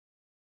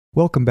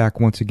Welcome back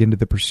once again to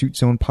the Pursuit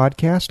Zone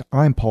podcast.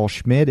 I'm Paul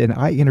Schmid, and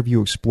I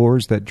interview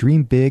explorers that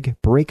dream big,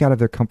 break out of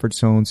their comfort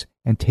zones,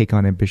 and take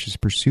on ambitious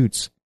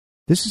pursuits.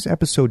 This is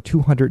episode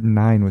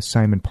 209 with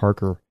Simon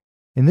Parker.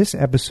 In this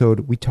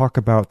episode, we talk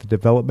about the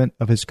development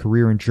of his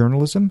career in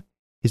journalism,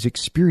 his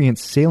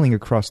experience sailing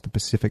across the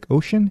Pacific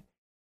Ocean,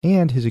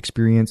 and his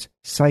experience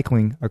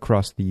cycling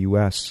across the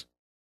U.S.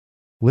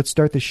 Let's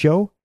start the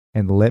show,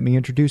 and let me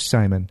introduce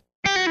Simon.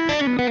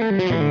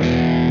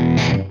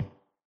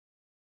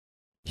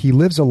 He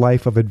lives a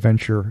life of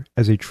adventure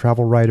as a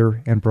travel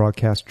writer and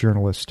broadcast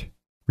journalist,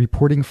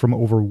 reporting from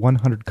over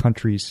 100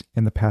 countries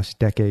in the past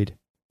decade.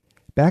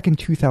 Back in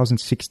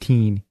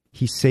 2016,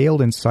 he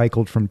sailed and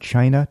cycled from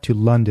China to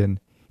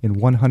London in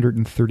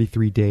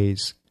 133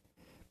 days.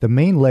 The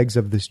main legs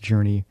of this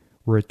journey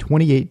were a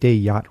 28-day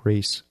yacht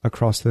race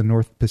across the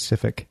North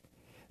Pacific,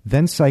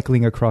 then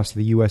cycling across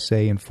the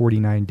USA in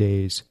 49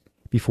 days,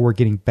 before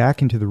getting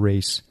back into the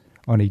race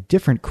on a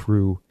different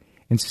crew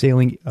and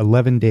sailing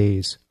 11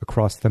 days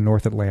across the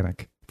North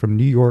Atlantic, from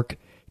New York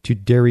to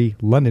Derry,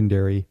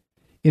 Londonderry,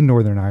 in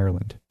Northern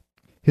Ireland.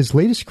 His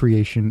latest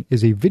creation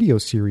is a video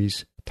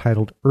series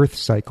titled Earth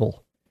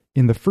Cycle.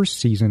 In the first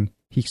season,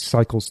 he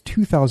cycles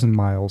 2,000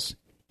 miles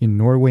in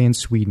Norway and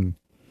Sweden,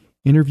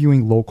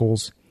 interviewing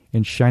locals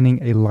and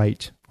shining a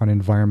light on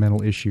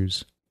environmental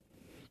issues.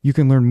 You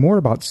can learn more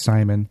about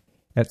Simon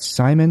at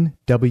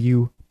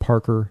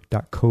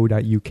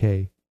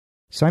simonwparker.co.uk.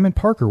 Simon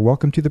Parker,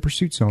 welcome to the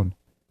Pursuit Zone.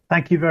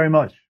 Thank you very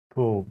much,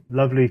 Paul.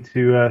 Lovely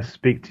to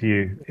speak to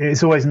you.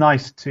 It's always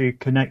nice to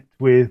connect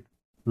with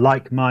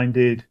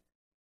like-minded,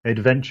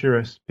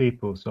 adventurous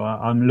people. So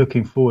I'm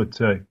looking forward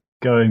to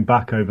going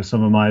back over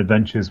some of my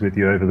adventures with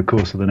you over the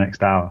course of the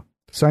next hour.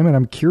 Simon,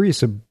 I'm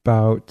curious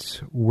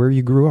about where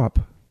you grew up.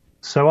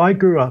 So I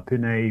grew up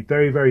in a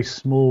very, very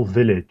small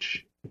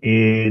village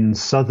in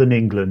southern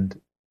England,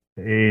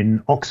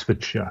 in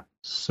Oxfordshire.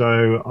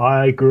 So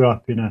I grew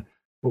up in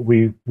what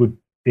we would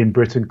in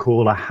Britain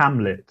call a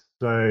hamlet.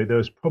 So there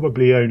was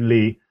probably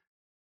only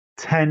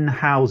 10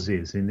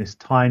 houses in this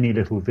tiny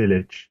little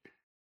village.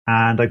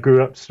 And I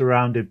grew up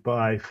surrounded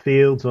by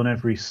fields on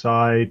every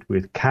side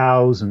with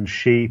cows and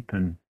sheep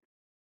and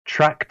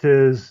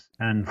tractors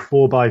and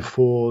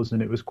 4x4s.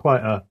 And it was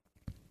quite a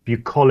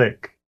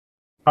bucolic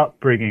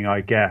upbringing,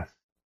 I guess.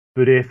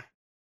 But if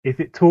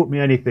it taught me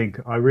anything,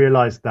 I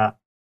realized that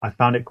I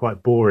found it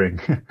quite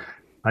boring.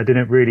 I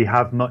didn't really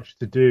have much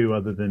to do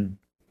other than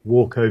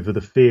walk over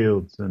the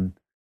fields and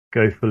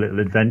go for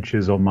little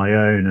adventures on my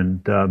own.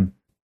 And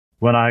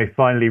when I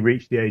finally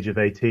reached the age of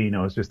 18,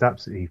 I was just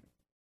absolutely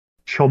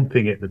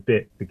chomping at the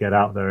bit to get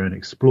out there and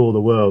explore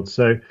the world.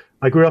 So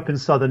I grew up in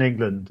southern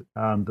England,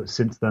 but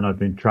since then I've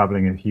been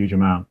traveling a huge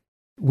amount.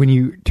 When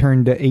you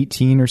turned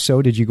 18 or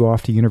so, did you go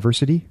off to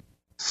university?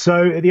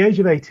 So at the age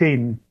of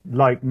 18,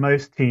 like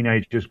most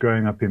teenagers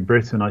growing up in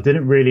Britain, I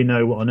didn't really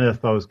know what on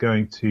earth I was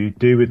going to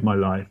do with my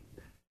life.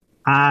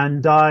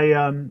 And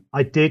I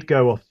did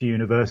go off to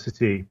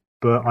university,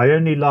 but I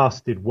only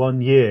lasted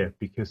 1 year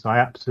because I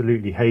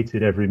absolutely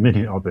hated every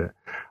minute of it.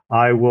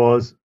 I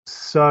was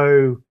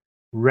so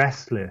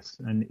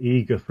restless and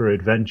eager for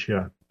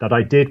adventure that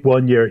I did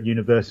 1 year at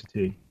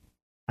university.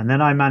 And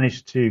then I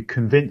managed to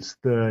convince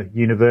the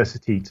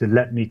university to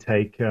let me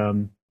take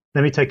a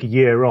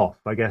year off,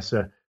 I guess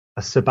a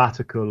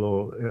sabbatical,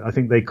 or I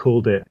think they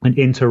called it an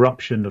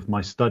interruption of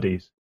my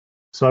studies.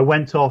 So I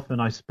went off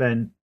and I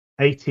spent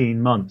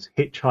 18 months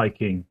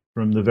hitchhiking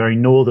from the very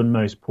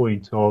northernmost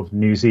point of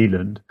New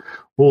Zealand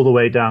all the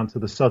way down to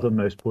the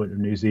southernmost point of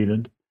New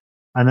Zealand.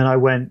 And then I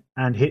went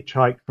and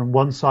hitchhiked from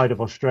one side of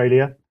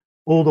Australia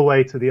all the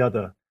way to the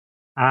other.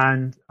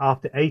 And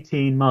after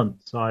 18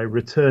 months, I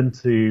returned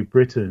to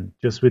Britain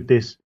just with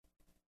this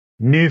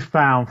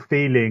newfound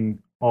feeling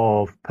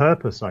of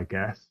purpose, I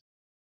guess.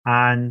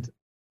 And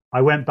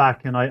I went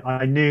back and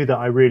I knew that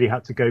I really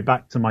had to go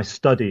back to my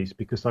studies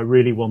because I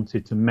really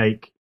wanted to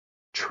make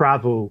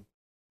travel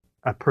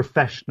a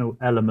professional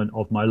element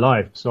of my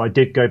life. So I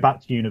did go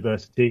back to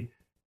university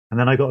and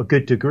then I got a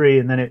good degree,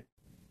 and then it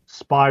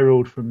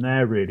spiraled from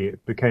there, really.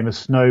 It became a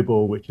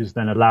snowball, which has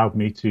then allowed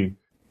me to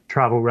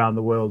travel around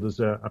the world as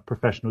a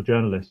professional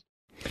journalist.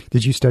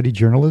 Did you study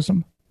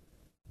journalism?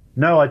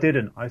 No, I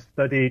didn't. I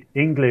studied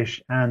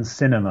English and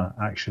cinema,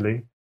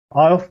 actually.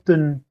 I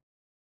often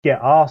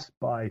get asked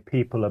by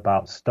people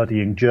about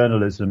studying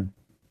journalism,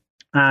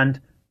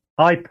 and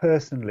I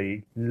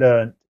personally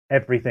learned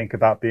everything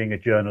about being a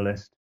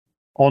journalist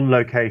on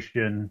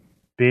location,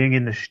 being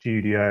in the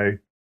studio,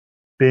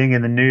 being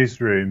in the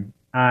newsroom.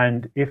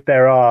 And if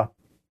there are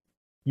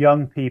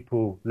young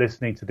people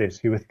listening to this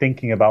who are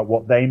thinking about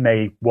what they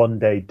may one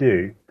day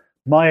do,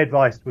 my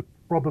advice would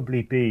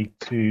probably be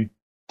to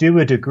do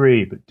a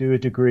degree, but do a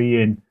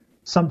degree in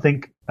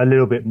something a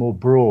little bit more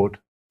broad.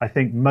 I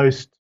think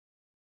most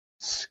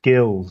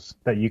skills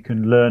that you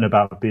can learn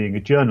about being a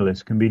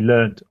journalist can be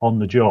learnt on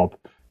the job.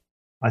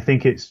 I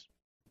think it's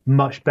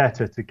much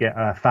better to get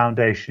a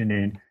foundation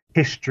in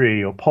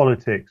history or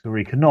politics or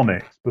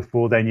economics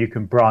before then you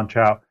can branch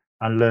out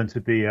and learn to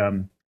be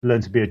a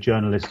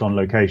journalist on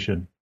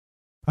location.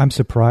 I'm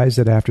surprised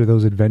that after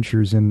those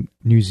adventures in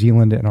New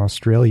Zealand and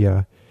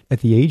Australia,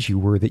 at the age you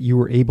were, that you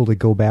were able to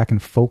go back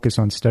and focus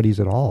on studies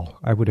at all.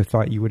 I would have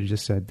thought you would have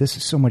just said, "This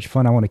is so much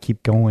fun. I want to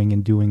keep going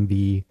and doing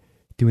the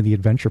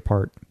adventure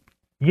part."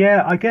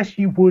 Yeah, I guess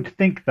you would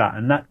think that,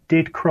 and that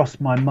did cross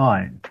my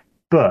mind.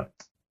 But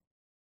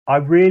I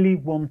really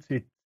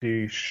wanted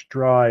to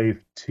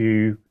strive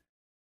to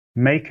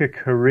make a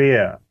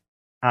career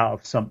out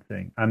of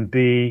something and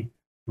be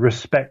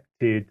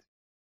respected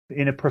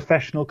in a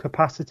professional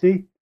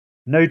capacity.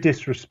 No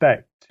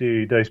disrespect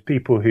to those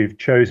people who've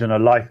chosen a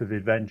life of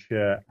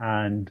adventure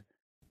and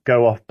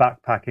go off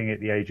backpacking at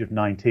the age of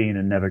 19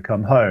 and never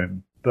come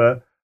home.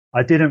 But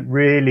I didn't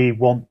really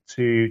want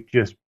to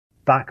just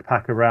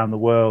backpack around the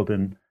world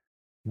and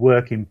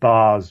work in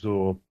bars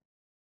or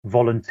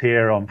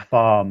volunteer on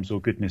farms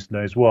or goodness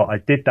knows what. I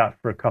did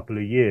that for a couple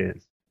of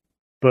years.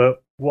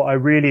 But what I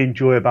really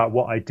enjoy about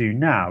what I do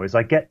now is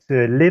I get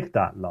to live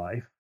that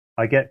life.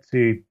 I get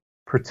to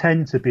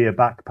pretend to be a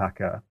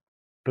backpacker.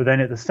 But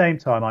then at the same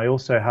time, I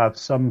also have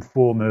some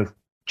form of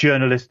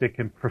journalistic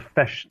and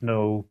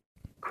professional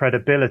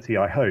credibility,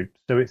 I hope.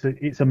 So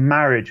it's a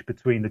marriage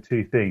between the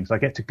two things. I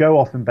get to go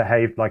off and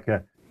behave like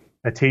a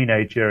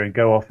teenager and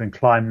go off and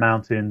climb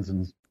mountains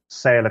and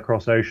sail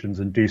across oceans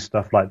and do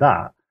stuff like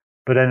that.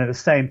 But then at the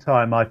same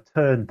time, I've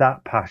turned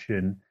that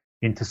passion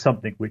into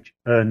something which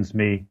earns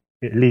me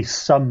at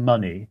least some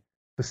money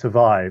to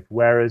survive.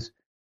 Whereas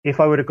if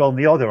I would have gone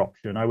the other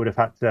option, I would have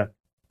had to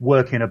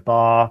work in a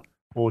bar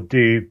or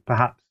do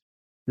perhaps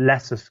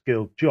lesser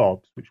skilled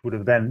jobs, which would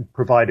have then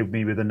provided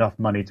me with enough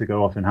money to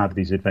go off and have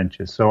these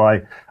adventures. So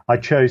I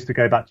chose to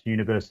go back to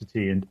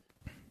university and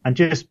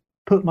just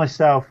put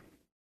myself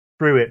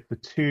through it for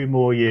 2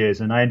 more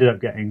years. And I ended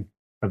up getting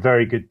a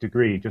very good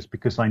degree just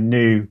because I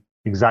knew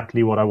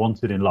exactly what I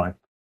wanted in life.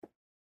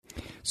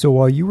 So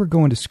while you were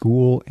going to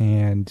school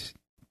and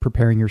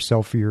preparing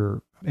yourself for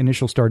your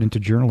initial start into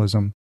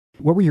journalism,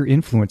 what were your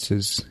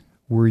influences?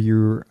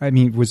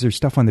 Was there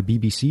stuff on the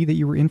BBC that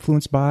you were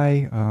influenced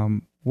by?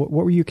 What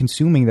were you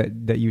consuming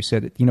that you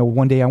said,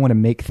 one day I want to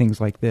make things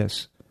like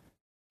this?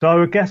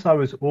 So I guess I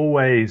was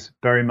always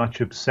very much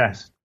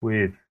obsessed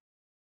with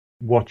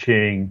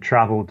watching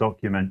travel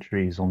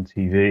documentaries on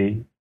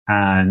TV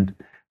and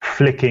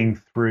flicking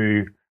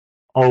through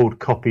old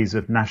copies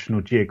of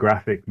National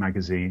Geographic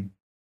magazine.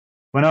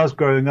 When I was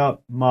growing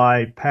up,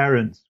 my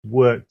parents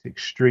worked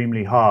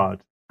extremely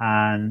hard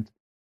and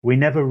we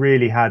never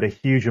really had a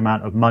huge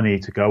amount of money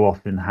to go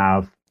off and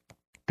have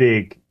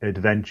big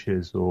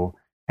adventures or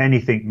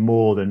anything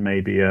more than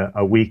maybe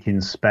a week in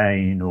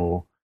Spain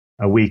or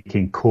a week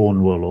in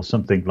Cornwall or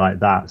something like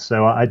that.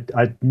 So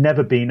I'd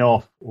never been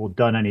off or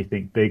done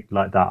anything big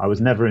like that. I was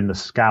never in the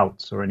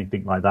Scouts or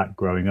anything like that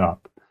growing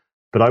up.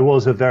 But I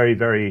was a very,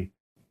 very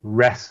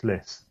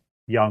restless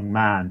young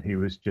man who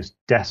was just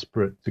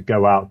desperate to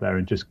go out there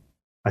and just,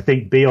 I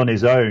think, be on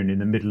his own in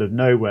the middle of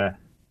nowhere.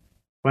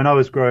 When I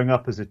was growing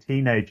up as a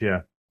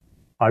teenager,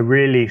 I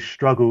really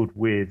struggled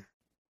with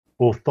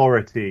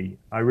authority.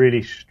 I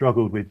really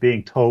struggled with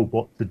being told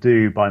what to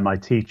do by my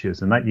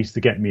teachers, and that used to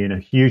get me in a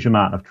huge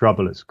amount of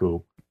trouble at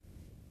school.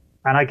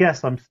 And I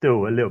guess I'm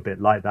still a little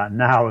bit like that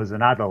now as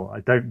an adult.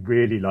 I don't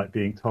really like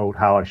being told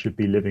how I should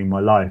be living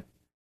my life.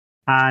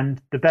 And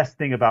the best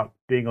thing about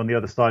being on the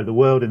other side of the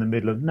world in the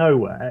middle of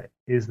nowhere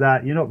is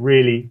that you're not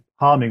really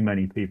harming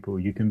many people.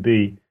 You can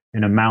be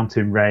in a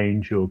mountain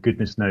range or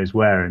goodness knows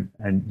where,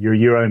 and you're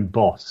your own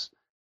boss.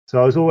 So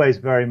I was always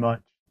very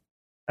much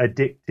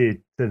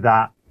addicted to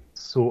that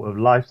sort of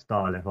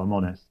lifestyle, if I'm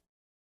honest.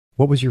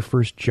 What was your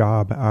first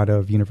job out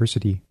of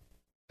university?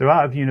 So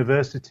out of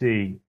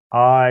university,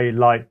 I,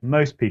 like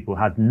most people,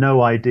 had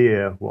no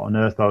idea what on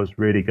earth I was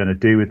really going to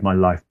do with my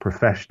life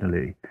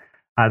professionally.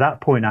 At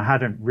that point, I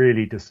hadn't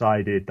really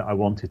decided that I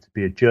wanted to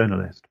be a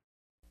journalist.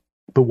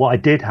 But what I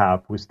did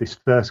have was this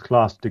first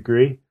class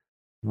degree,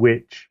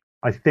 which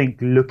I think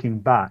looking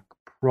back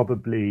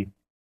probably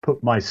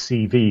put my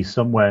CV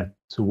somewhere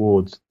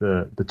towards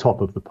the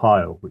top of the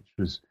pile, which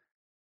was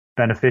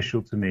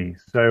beneficial to me.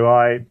 So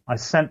I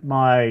sent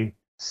my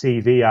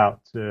CV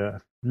out to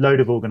a load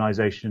of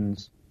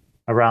organizations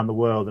around the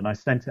world, and I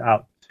sent it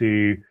out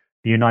to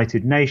the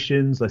United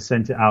Nations. I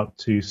sent it out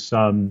to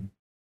some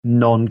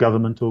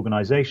non-government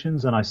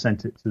organizations, and I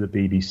sent it to the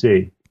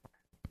BBC.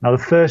 Now,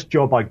 the first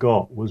job I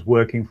got was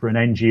working for an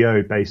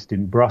NGO based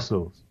in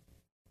Brussels.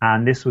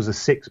 And this was a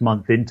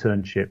 6-month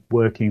internship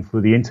working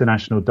for the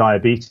International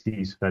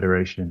Diabetes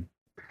Federation.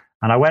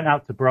 And I went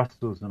out to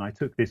Brussels and I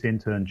took this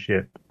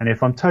internship. And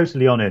if I'm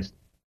totally honest,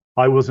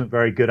 I wasn't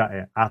very good at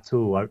it at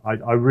all.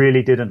 I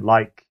really didn't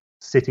like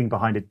sitting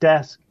behind a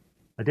desk.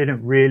 I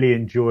didn't really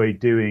enjoy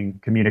doing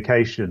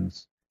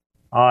communications.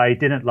 I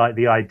didn't like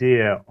the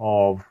idea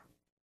of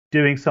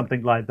doing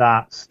something like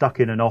that stuck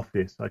in an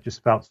office. I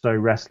just felt so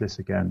restless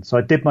again. So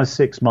I did my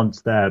 6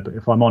 months there. But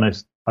if I'm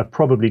honest, I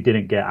probably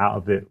didn't get out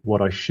of it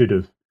what I should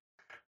have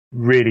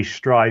really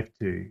strived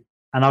to.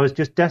 And I was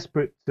just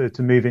desperate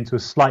to move into a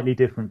slightly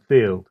different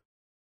field.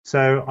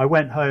 So I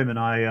went home and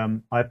I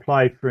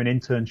applied for an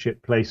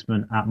internship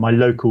placement at my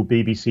local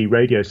BBC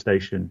radio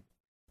station.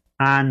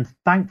 And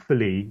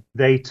thankfully,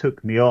 they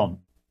took me on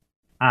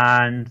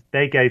and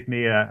they gave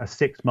me a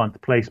 6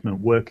 month placement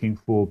working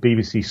for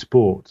BBC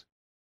Sport.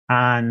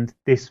 And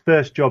this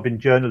first job in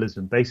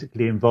journalism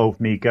basically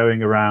involved me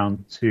going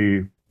around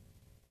to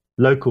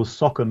local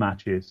soccer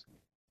matches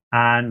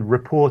and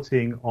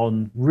reporting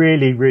on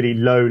really, really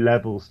low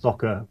level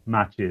soccer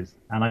matches.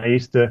 And I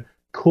used to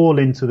call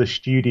into the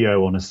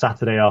studio on a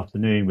Saturday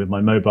afternoon with my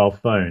mobile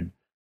phone.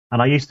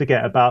 And I used to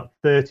get about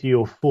 30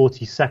 or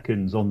 40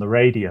 seconds on the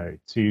radio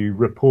to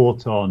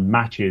report on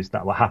matches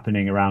that were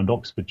happening around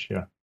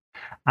Oxfordshire.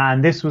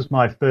 And this was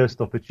my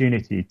first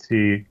opportunity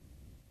to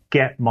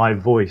get my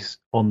voice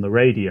on the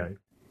radio.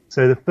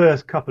 So the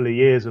first couple of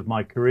years of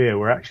my career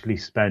were actually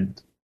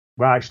spent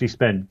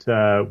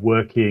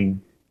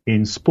working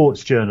in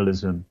sports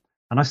journalism,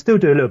 and I still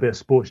do a little bit of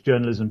sports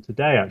journalism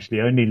today.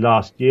 Actually, only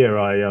last year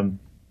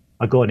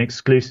I got an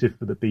exclusive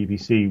for the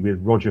BBC with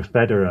Roger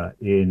Federer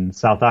in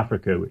South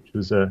Africa, which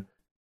was a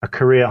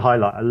career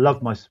highlight. I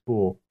love my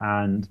sport,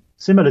 and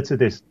similar to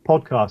this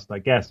podcast, I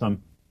guess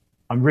I'm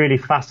really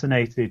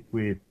fascinated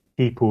with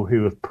people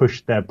who have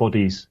pushed their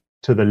bodies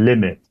to the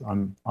limit.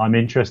 I'm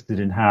interested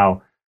in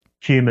how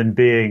human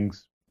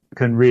beings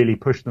can really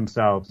push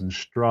themselves and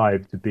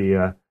strive to be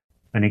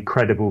an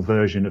incredible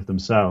version of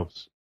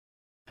themselves.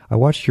 I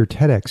watched your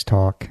TEDx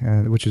talk,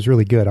 which is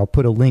really good. I'll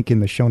put a link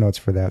in the show notes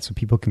for that so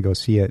people can go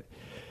see it.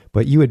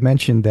 But you had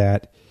mentioned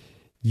that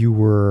you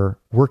were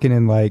working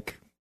in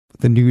like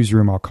the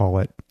newsroom, I'll call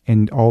it,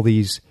 and all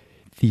these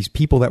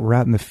people that were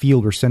out in the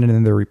field were sending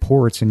in their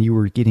reports, and you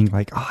were getting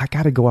like, oh, I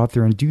got to go out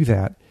there and do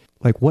that.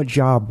 Like, what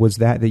job was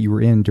that you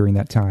were in during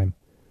that time?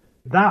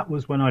 That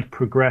was when I'd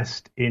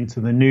progressed into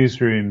the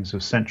newsrooms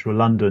of central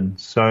London.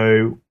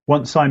 So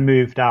once I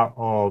moved out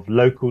of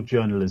local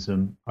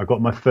journalism, I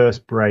got my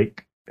first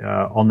break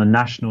on the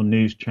national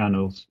news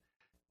channels,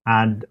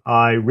 and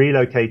I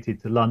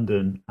relocated to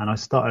London and I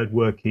started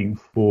working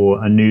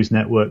for a news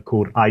network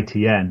called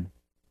ITN.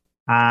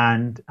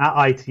 And at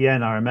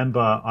ITN, I remember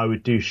I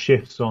would do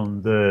shifts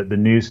on the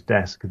news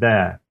desk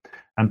there.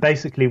 And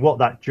basically what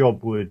that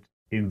job would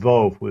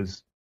involve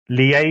was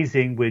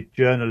liaising with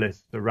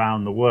journalists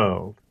around the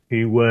world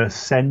who were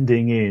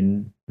sending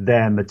in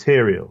their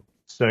material.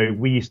 So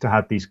we used to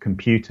have these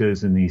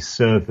computers and these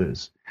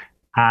servers,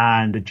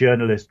 and a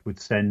journalist would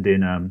send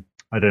in,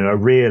 a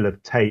reel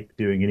of tape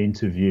doing an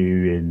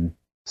interview in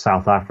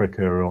South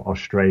Africa or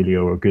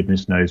Australia or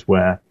goodness knows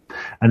where.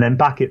 And then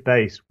back at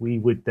base, we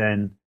would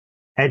then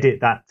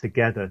edit that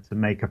together to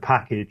make a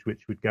package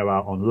which would go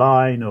out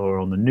online or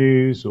on the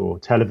news or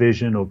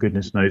television or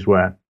goodness knows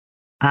where.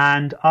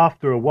 And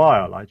after a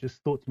while, I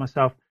just thought to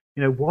myself,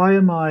 why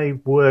am I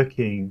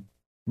working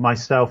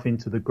myself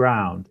into the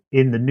ground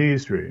in the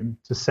newsroom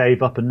to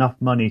save up enough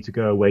money to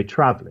go away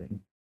traveling,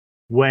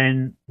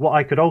 when what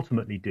I could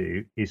ultimately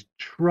do is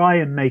try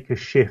and make a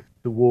shift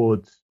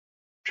towards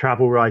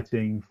travel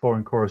writing,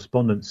 foreign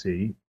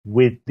correspondency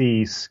with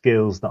these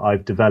skills that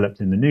I've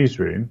developed in the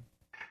newsroom,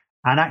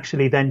 and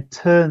actually then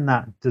turn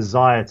that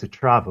desire to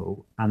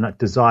travel and that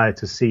desire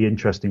to see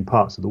interesting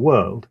parts of the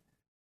world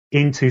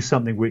into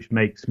something which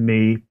makes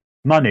me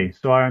money.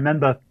 So I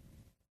remember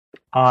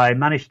I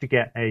managed to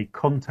get a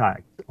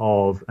contact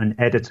of an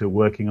editor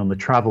working on the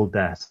travel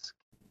desk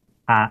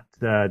at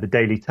the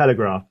Daily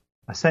Telegraph.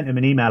 I sent him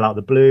an email out of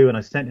the blue and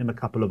I sent him a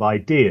couple of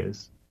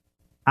ideas.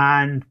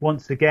 And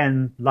once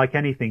again, like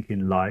anything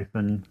in life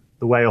and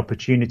the way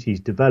opportunities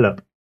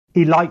develop,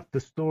 he liked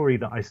the story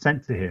that I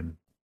sent to him,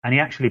 and he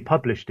actually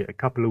published it a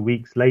couple of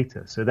weeks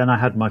later. So then I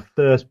had my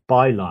first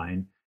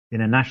byline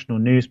in a national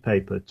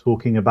newspaper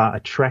talking about a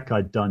trek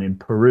I'd done in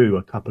Peru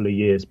a couple of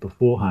years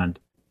beforehand.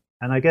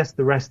 And I guess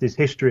the rest is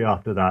history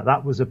after that.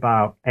 That was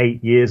about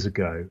 8 years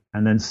ago.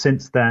 And then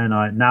since then,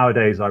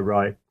 nowadays I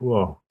write,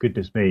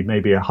 goodness me,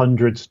 maybe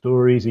 100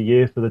 stories a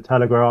year for the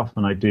Telegraph.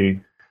 And I do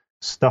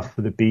stuff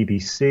for the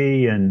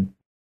BBC and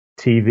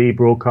TV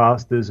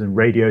broadcasters and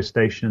radio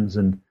stations.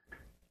 And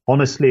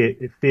honestly,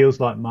 it feels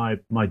like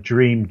my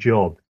dream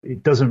job.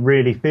 It doesn't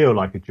really feel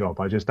like a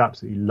job. I just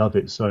absolutely love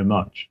it so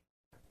much.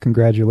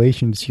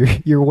 Congratulations.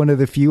 You're one of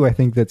the few, I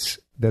think,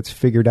 that's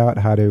figured out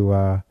how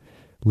to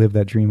live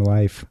that dream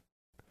life.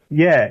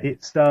 Yeah,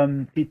 it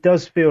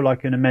does feel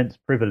like an immense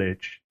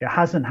privilege. It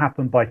hasn't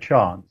happened by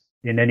chance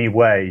in any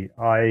way.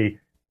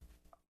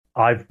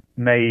 I've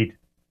made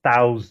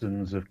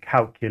thousands of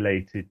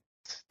calculated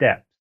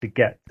steps to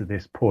get to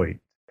this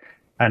point.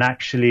 And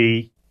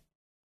actually,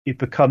 it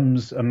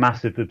becomes a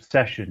massive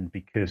obsession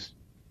because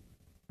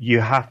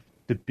you have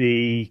to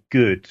be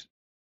good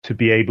to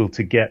be able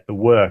to get the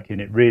work.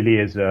 And it really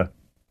is a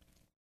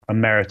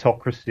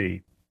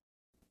meritocracy.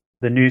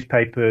 The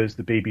newspapers,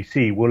 the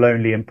BBC will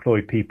only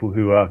employ people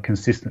who are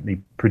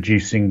consistently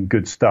producing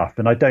good stuff.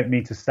 And I don't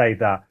mean to say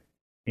that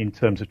in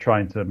terms of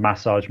trying to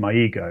massage my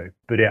ego,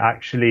 but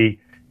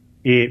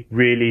it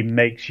really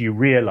makes you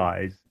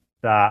realize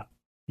that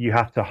you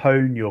have to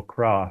hone your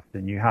craft,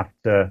 and you have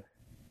to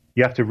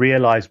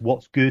realize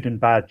what's good and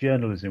bad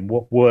journalism,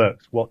 what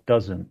works, what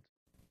doesn't.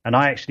 And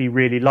I actually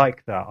really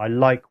like that. I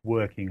like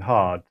working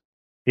hard.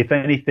 If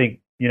anything,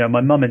 my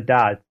mum and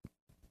dad,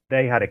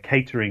 they had a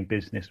catering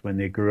business when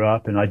they grew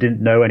up, and I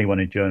didn't know anyone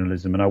in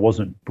journalism, and I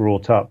wasn't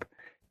brought up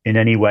in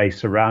any way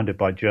surrounded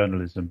by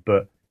journalism.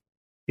 But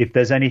if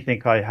there's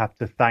anything I have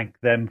to thank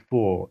them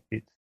for,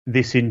 it's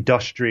this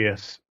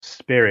industrious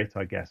spirit,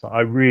 I guess.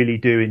 I really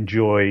do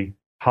enjoy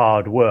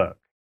hard work.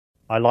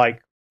 I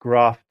like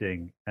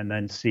grafting and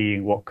then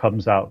seeing what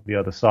comes out the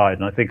other side.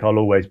 And I think I'll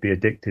always be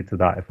addicted to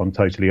that, if I'm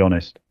totally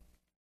honest.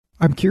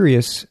 I'm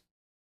curious,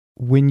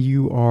 when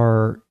you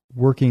are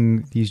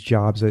working these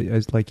jobs,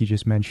 as like you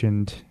just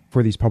mentioned,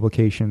 for these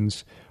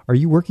publications, are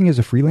you working as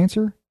a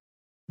freelancer?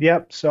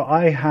 Yep. So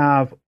I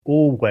have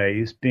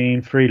always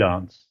been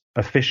freelance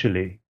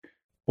officially.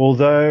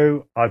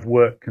 Although I've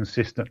worked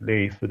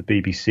consistently for the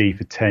BBC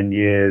for 10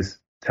 years,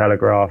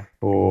 Telegraph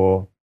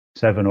for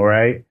 7 or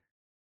 8,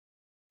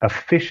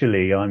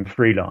 officially I'm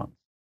freelance.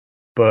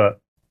 But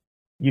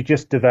you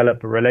just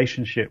develop a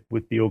relationship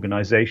with the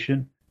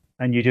organization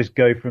and you just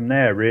go from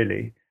there,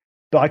 really.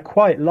 But I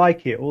quite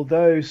like it,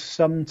 although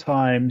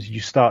sometimes you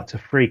start to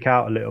freak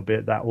out a little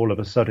bit that all of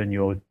a sudden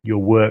your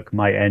work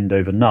might end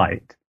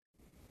overnight.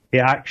 It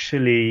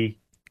actually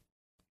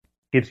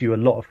gives you a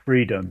lot of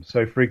freedom.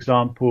 So, for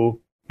example,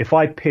 if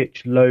I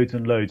pitch loads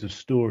and loads of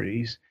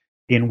stories,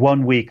 in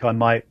 1 week I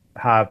might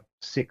have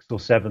 6 or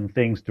 7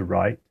 things to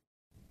write.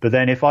 But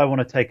then if I want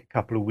to take a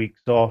couple of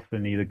weeks off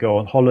and either go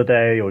on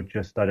holiday or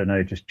just, I don't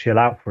know, just chill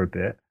out for a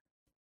bit,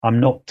 I'm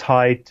not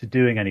tied to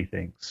doing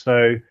anything.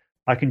 So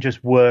I can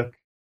just work,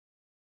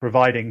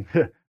 providing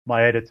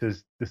my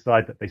editors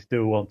decide that they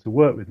still want to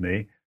work with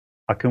me.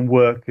 I can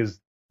work as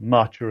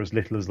much or as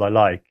little as I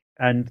like.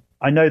 And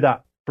I know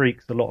that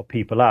freaks a lot of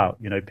people out,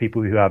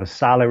 people who have a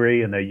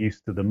salary and they're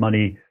used to the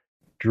money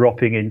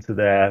dropping into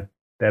their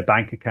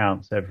bank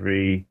accounts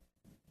every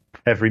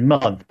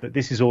month. But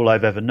this is all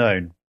I've ever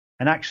known.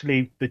 And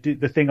actually,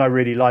 the thing I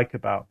really like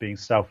about being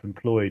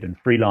self-employed and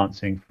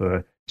freelancing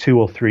for 2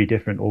 or 3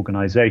 different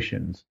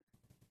organizations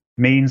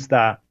means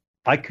that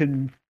I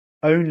can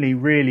only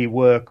really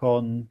work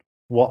on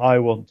what I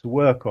want to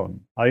work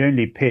on. I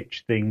only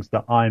pitch things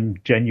that I'm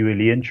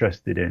genuinely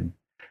interested in.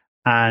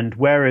 And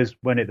whereas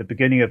when at the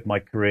beginning of my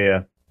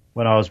career,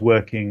 when I was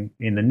working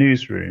in the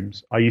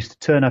newsrooms, I used to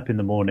turn up in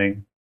the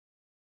morning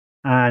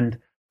and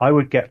I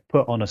would get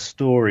put on a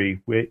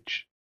story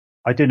which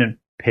I didn't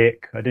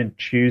pick, I didn't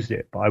choose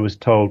it, but I was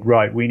told,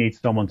 right, we need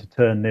someone to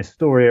turn this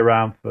story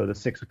around for the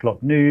 6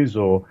 o'clock news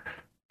or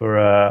for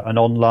an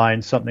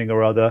online something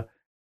or other.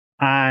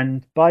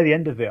 And by the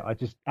end of it, I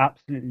just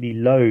absolutely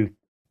loathed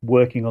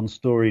working on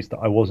stories that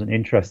I wasn't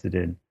interested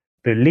in.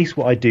 But at least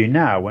what I do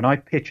now, when I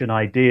pitch an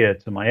idea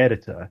to my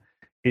editor,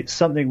 it's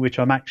something which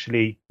I'm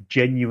actually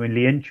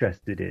genuinely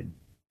interested in.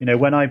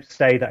 When I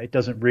say that, it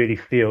doesn't really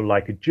feel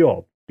like a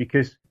job,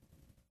 because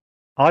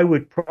I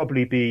would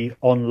probably be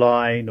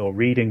online or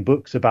reading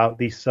books about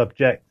these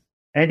subjects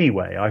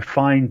anyway. I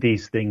find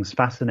these things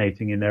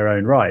fascinating in their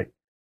own right.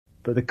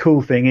 But the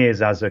cool thing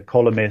is, as a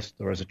columnist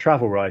or as a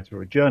travel writer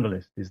or a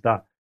journalist, is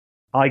that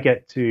I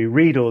get to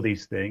read all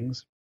these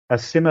things,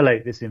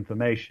 assimilate this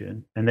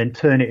information, and then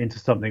turn it into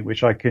something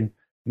which I can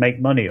make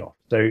money off.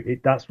 So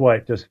that's why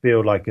it does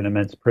feel like an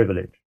immense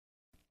privilege.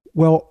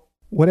 Well,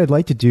 what I'd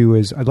like to do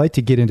is I'd like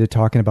to get into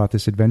talking about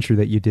this adventure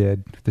that you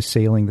did, the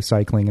sailing, the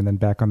cycling, and then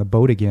back on the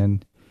boat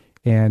again.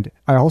 And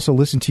I also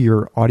listened to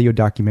your audio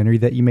documentary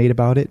that you made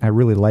about it, and I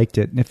really liked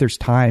it. And if there's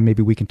time,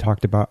 maybe we can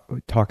talk about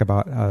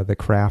the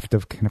craft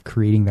of kind of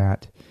creating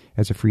that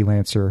as a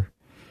freelancer.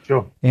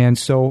 Sure. And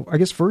so I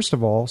guess first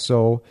of all,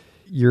 so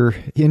you're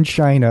in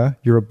China,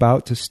 you're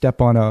about to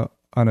step on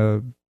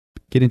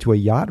get into a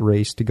yacht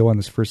race to go on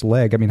this first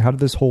leg. I mean, how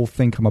did this whole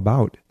thing come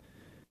about?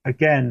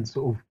 Again,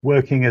 sort of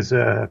working as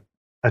a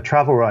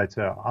travel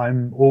writer,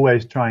 I'm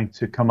always trying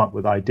to come up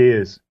with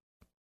ideas.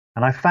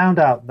 And I found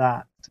out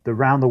that the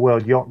round the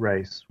world yacht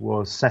race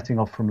was setting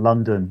off from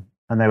London,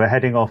 and they were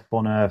heading off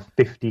on a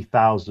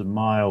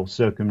 50,000-mile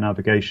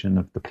circumnavigation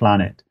of the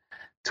planet,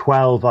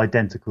 12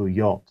 identical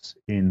yachts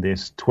in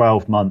this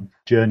 12-month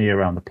journey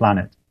around the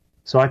planet.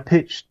 So I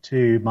pitched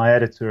to my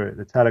editor at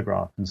the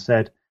Telegraph and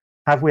said,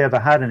 have we ever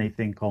had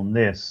anything on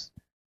this?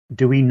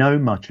 Do we know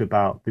much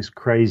about this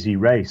crazy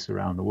race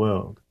around the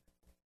world?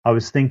 I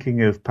was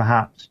thinking of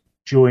perhaps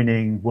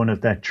joining one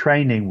of their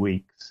training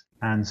weeks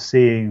and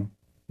seeing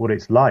what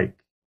it's like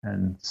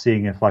and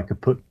seeing if I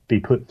could be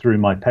put through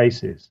my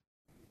paces.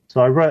 So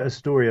I wrote a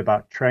story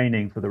about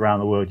training for the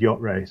round the world yacht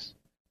race.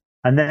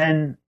 And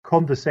then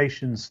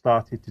conversations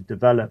started to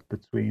develop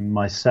between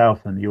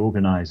myself and the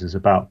organizers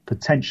about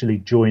potentially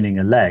joining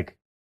a leg.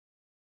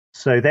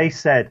 So they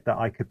said that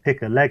I could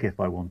pick a leg if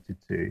I wanted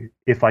to,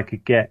 if I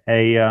could get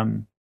a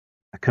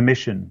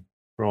commission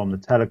from the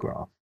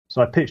Telegraph.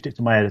 So I pitched it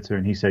to my editor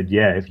and he said,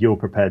 yeah, if you're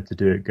prepared to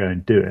do it, go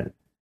and do it.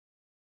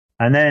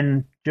 And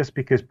then just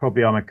because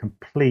probably I'm a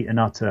complete and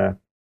utter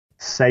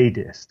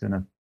sadist and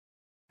a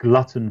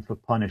glutton for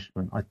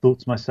punishment, I thought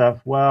to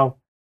myself, well,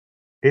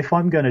 if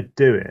I'm going to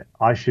do it,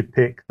 I should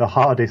pick the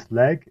hardest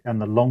leg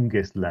and the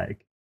longest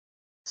leg.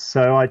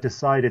 So I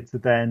decided to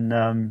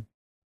then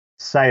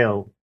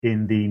sail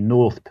in the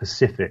North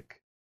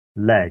Pacific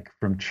leg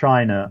from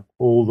China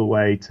all the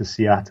way to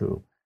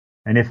Seattle.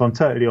 And if I'm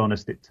totally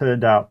honest, it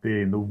turned out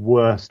being the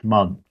worst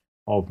month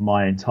of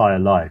my entire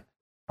life.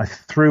 I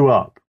threw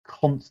up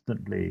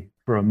constantly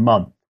for a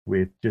month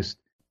with just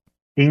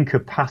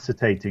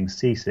incapacitating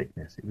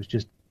seasickness. It was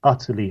just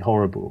utterly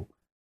horrible.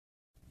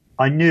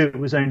 I knew it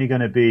was only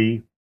going to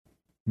be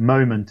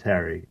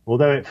momentary.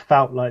 Although it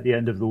felt like the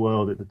end of the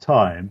world at the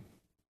time,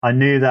 I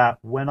knew that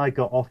when I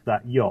got off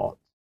that yacht,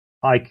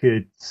 I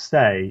could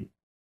say,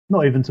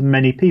 not even to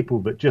many people,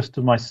 but just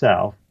to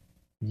myself,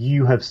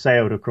 you have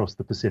sailed across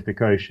the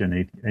Pacific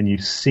Ocean and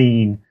you've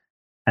seen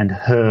and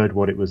heard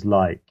what it was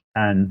like.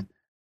 And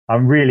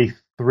I'm really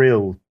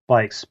thrilled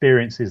by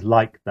experiences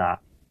like that.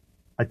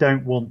 I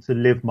don't want to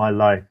live my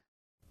life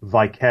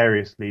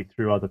vicariously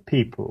through other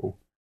people.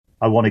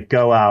 I want to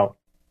go out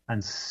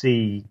and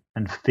see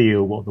and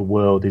feel what the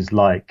world is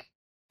like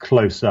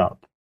close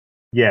up.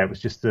 Yeah, it was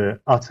just an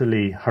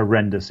utterly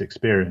horrendous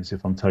experience,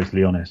 if I'm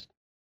totally honest.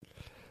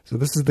 So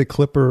this is the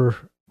Clipper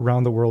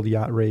Round the World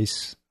Yacht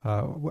Race.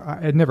 I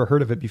had never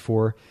heard of it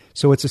before.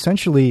 So it's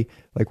essentially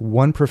like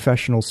one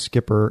professional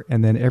skipper,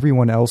 and then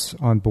everyone else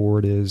on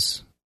board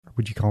is,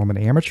 would you call him an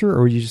amateur,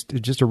 or you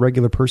just a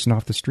regular person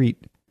off the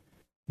street?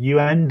 You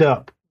end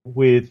up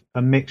with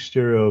a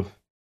mixture of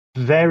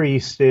very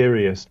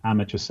serious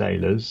amateur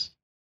sailors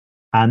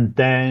and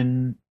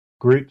then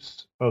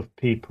groups of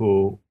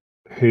people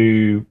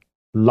who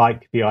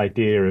like the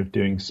idea of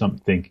doing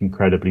something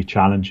incredibly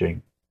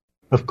challenging.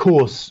 Of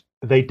course,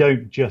 they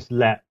don't just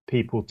let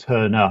people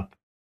turn up,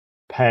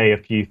 pay a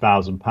few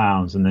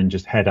 £1,000s and then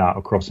just head out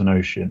across an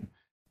ocean.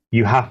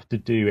 You have to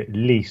do at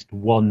least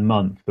 1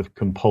 month of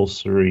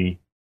compulsory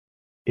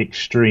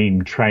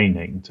extreme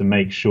training to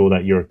make sure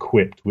that you're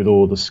equipped with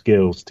all the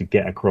skills to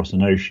get across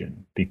an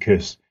ocean,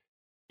 because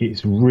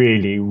it's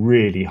really,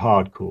 really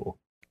hardcore.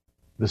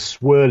 The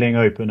swirling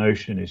open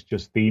ocean is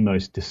just the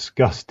most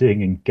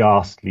disgusting and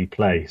ghastly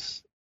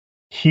place.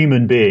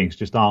 Human beings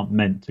just aren't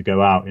meant to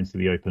go out into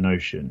the open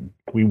ocean.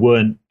 We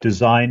weren't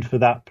designed for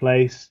that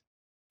place.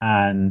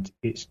 And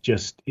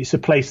it's a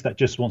place that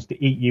just wants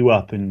to eat you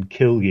up and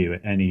kill you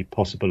at any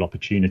possible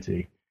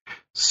opportunity.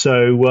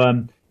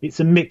 So it's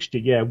a mixture,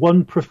 yeah.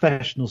 One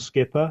professional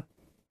skipper,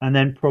 and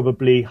then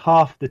probably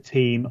half the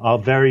team are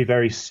very,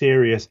 very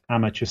serious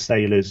amateur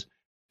sailors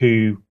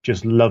who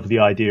just love the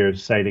idea of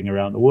sailing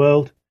around the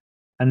world.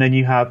 And then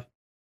you have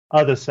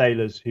other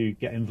sailors who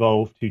get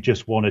involved who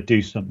just want to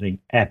do something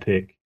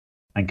epic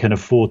and can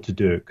afford to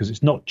do it, because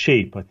it's not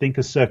cheap. I think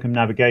a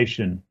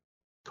circumnavigation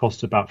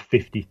costs about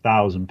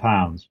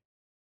 £50,000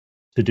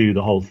 to do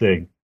the whole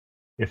thing.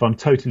 If I'm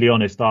totally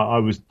honest, I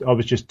was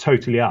just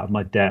totally out of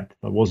my depth.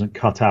 I wasn't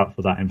cut out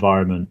for that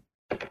environment.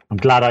 I'm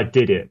glad I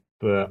did it,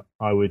 but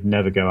I would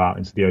never go out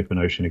into the open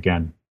ocean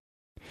again.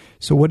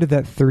 So what did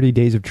that 30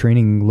 days of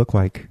training look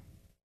like?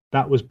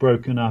 That was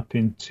broken up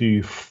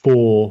into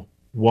 4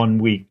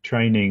 one-week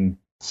training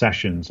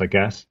sessions, I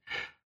guess.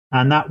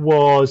 And that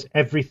was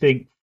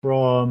everything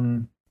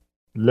from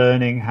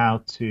learning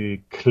how to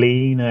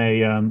clean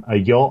a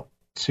yacht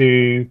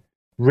to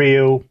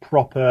real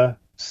proper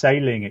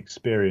sailing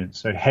experience.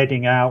 So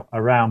heading out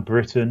around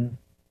Britain,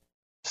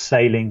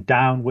 sailing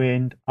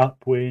downwind,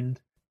 upwind,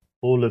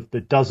 all of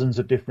the dozens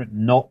of different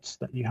knots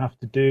that you have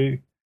to do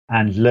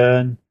and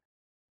learn.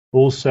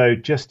 Also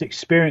just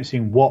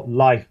experiencing what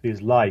life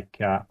is like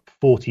at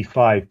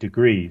 45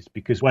 degrees,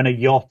 because when a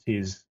yacht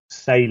is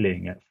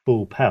sailing at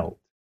full pelt,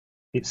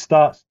 it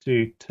starts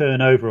to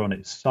turn over on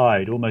its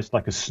side, almost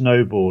like a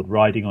snowboard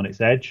riding on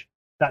its edge.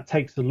 That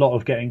takes a lot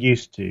of getting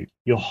used to.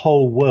 Your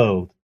whole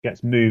world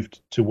gets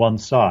moved to one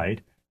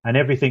side and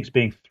everything's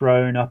being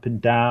thrown up and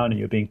down and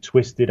you're being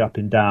twisted up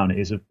and down. It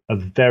is a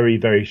very,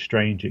 very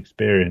strange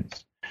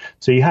experience.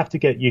 So you have to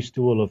get used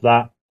to all of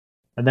that.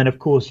 And then, of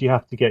course, you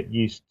have to get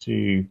used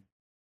to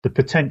the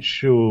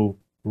potential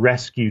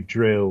rescue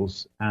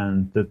drills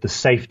and the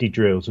safety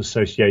drills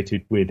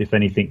associated with if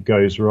anything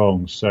goes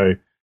wrong. So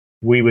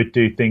we would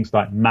do things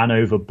like man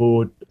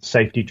overboard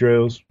safety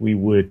drills. We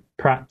would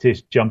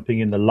practice jumping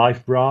in the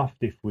life raft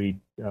if we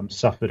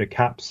suffered a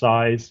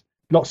capsize.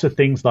 Lots of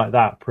things like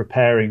that,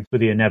 preparing for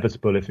the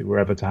inevitable if it were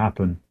ever to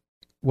happen.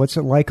 What's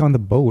it like on the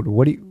boat?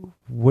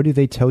 What do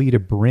they tell you to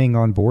bring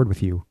on board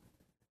with you?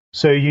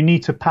 So you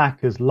need to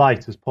pack as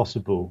light as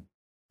possible,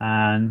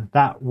 and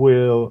that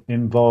will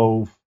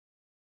involve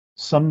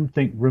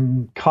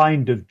something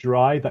kind of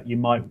dry that you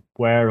might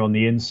wear on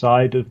the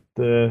inside of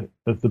the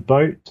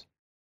boat.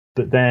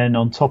 But then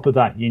on top of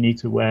that, you need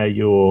to wear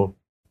your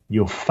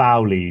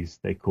foulies,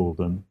 they call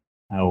them,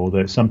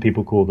 or some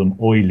people call them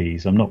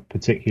oilies. I'm not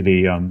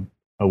particularly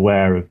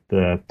aware of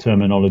the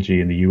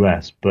terminology in the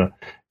US, but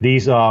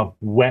these are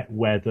wet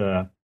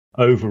weather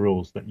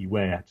overalls that you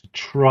wear to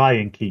try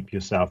and keep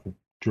yourself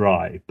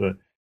dry. But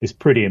it's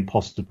pretty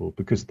impossible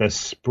because there's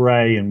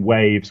spray and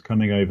waves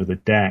coming over the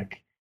deck,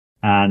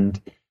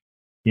 and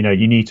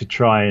you need to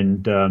try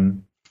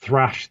and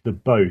thrash the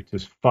boat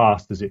as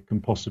fast as it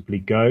can possibly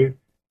go.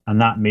 And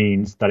that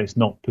means that it's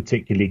not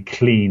particularly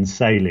clean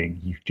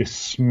sailing. You just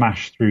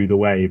smash through the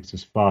waves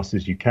as fast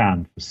as you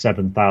can for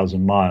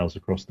 7,000 miles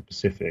across the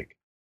Pacific.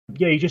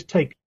 Yeah, you just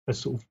take a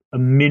sort of a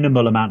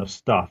minimal amount of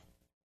stuff.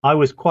 I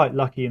was quite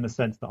lucky in the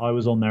sense that I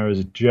was on there as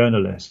a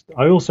journalist.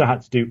 I also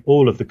had to do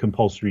all of the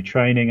compulsory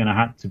training and I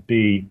had to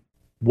be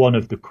one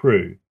of the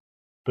crew.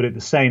 But at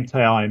the same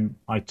time,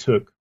 I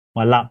took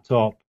my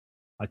laptop,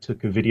 I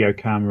took a video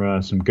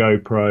camera, some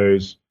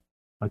GoPros,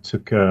 I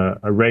took a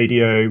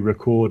radio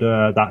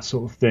recorder, that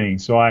sort of thing.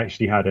 So I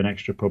actually had an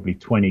extra probably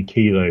 20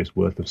 kilos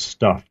worth of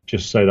stuff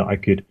just so that I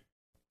could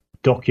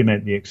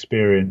document the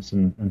experience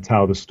and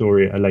tell the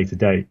story at a later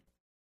date.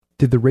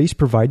 Did the race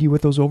provide you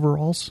with those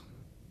overalls?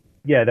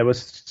 Yeah, there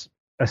was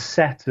a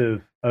set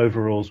of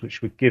overalls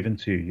which were given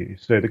to you.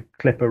 So the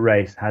Clipper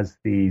race has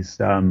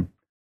these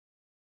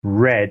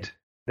red,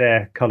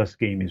 their color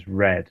scheme is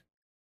red.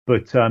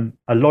 But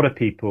a lot of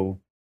people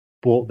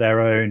bought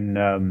their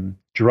own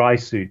dry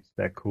suits,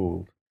 they're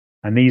called.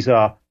 And these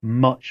are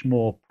much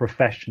more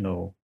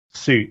professional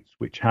suits,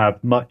 which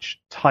have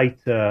much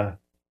tighter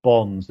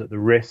bonds at the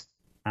wrists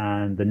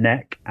and the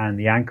neck and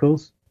the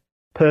ankles.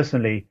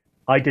 Personally,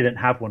 I didn't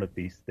have one of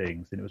these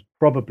things, and it was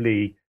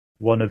probably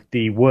one of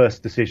the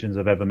worst decisions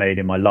I've ever made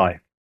in my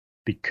life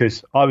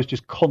because I was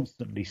just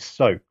constantly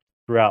soaked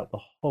throughout the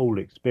whole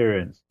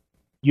experience.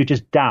 You're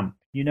just damp.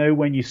 You know,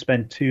 when you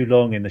spend too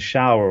long in the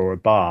shower or a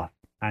bath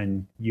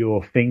and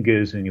your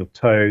fingers and your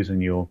toes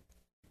and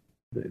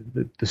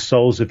the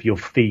soles of your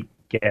feet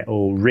get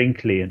all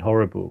wrinkly and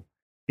horrible.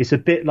 It's a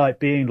bit like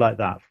being like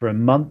that for a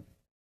month.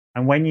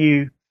 And when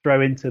you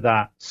throw into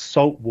that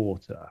salt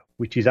water,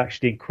 which is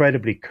actually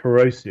incredibly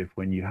corrosive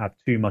when you have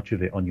too much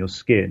of it on your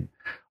skin,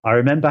 I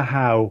remember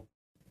how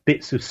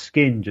bits of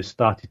skin just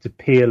started to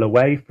peel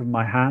away from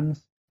my hands.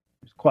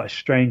 It was quite a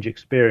strange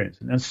experience.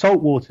 And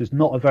salt water is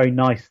not a very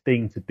nice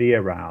thing to be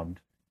around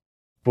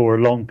for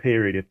a long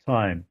period of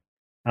time.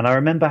 And I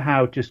remember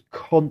how just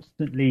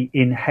constantly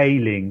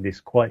inhaling this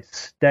quite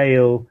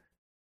stale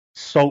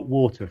salt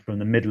water from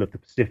the middle of the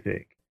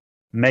Pacific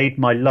made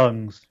my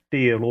lungs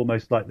feel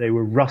almost like they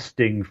were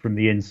rusting from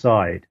the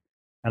inside.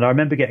 And I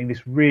remember getting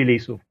this really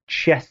sort of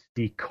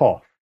chesty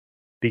cough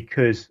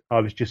because I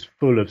was just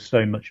full of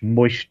so much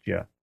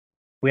moisture.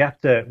 We have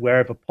to,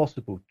 wherever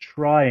possible,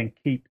 try and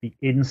keep the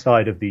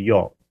inside of the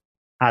yacht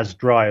as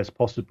dry as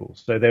possible.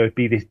 So there would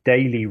be this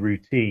daily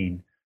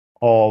routine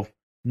of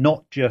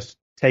not just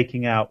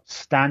taking out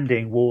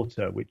standing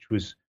water, which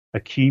was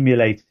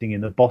accumulating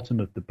in the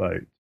bottom of the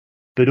boat,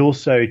 but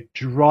also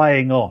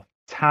drying off,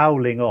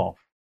 toweling off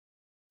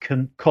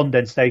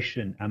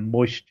condensation and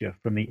moisture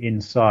from the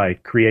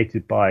inside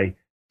created by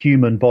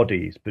human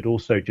bodies, but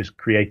also just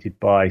created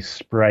by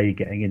spray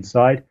getting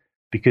inside,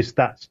 because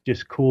that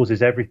just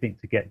causes everything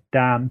to get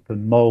damp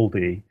and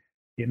moldy.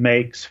 It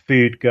makes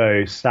food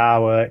go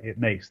sour. It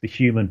makes the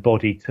human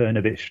body turn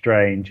a bit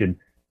strange. And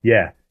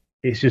yeah,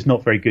 it's just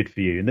not very good for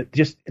you. And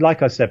just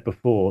like I said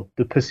before,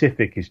 the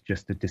Pacific is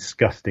just a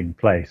disgusting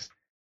place.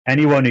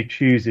 Anyone who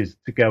chooses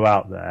to go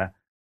out there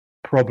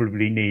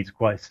probably needs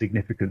quite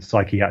significant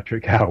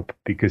psychiatric help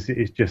because it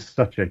is just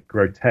such a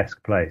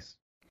grotesque place.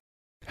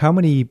 How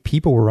many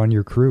people were on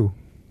your crew?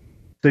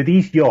 So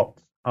these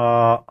yachts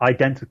are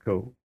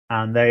identical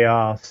and they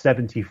are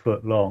 70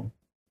 foot long.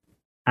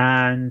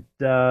 And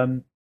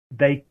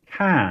they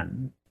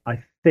can,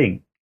 I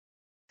think,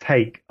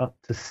 take up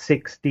to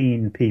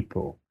 16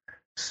 people.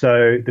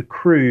 So the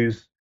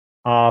crews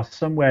are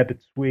somewhere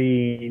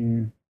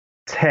between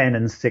 10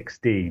 and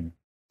 16.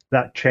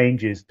 That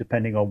changes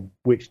depending on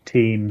which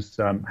teams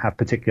have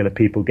particular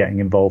people getting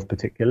involved,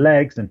 particular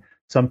legs, and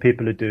some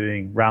people are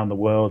doing round the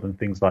world and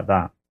things like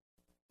that.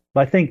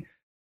 But I think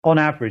on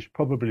average,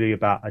 probably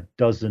about a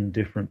dozen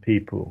different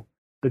people.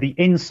 But the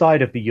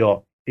inside of the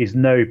yacht is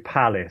no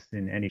palace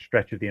in any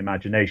stretch of the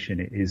imagination.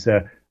 It is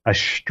a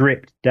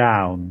stripped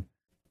down,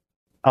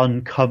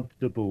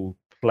 uncomfortable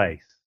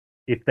place.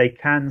 If they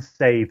can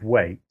save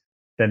weight,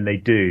 then they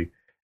do.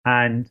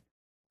 And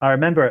I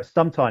remember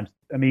sometimes,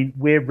 I mean,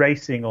 we're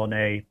racing on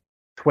a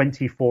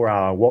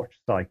 24-hour watch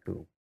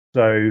cycle.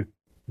 So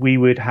we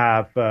would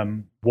have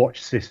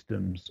watch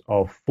systems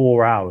of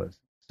 4 hours.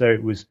 So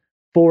it was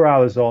 4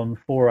 hours on,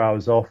 4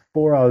 hours off,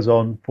 4 hours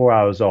on, 4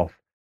 hours off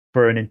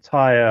for an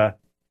entire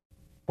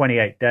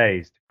 28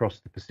 days to cross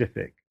the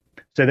Pacific.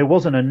 So there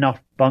wasn't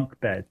enough bunk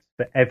beds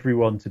for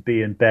everyone to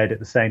be in bed at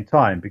the same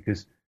time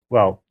because,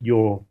 well,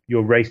 you're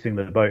racing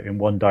the boat in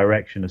one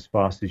direction as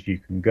fast as you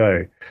can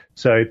go.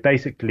 So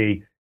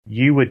basically,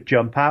 you would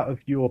jump out of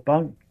your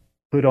bunk,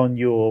 put on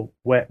your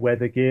wet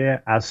weather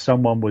gear as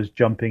someone was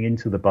jumping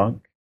into the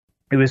bunk.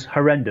 It was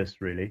horrendous,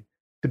 really.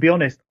 To be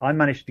honest, I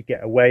managed to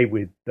get away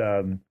with,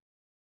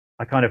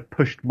 I kind of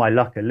pushed my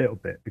luck a little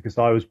bit because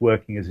I was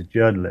working as a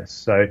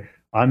journalist. So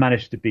I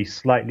managed to be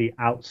slightly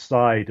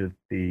outside of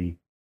the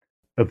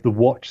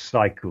watch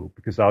cycle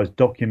because I was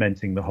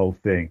documenting the whole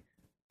thing.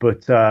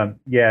 But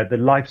yeah, the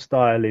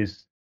lifestyle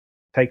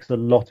takes a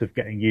lot of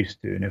getting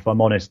used to, and if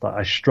I'm honest,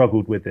 I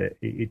struggled with it.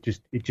 It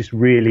just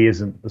really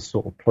isn't the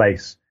sort of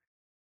place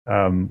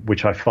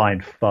which I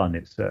find fun.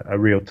 It's a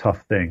real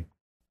tough thing.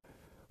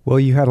 Well,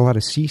 you had a lot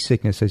of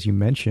seasickness, as you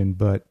mentioned,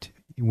 but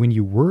when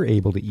you were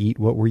able to eat,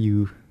 what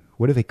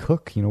do they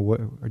cook?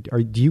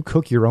 Do you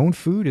cook your own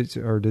food?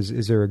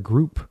 Is there a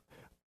group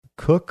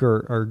cook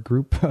or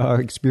group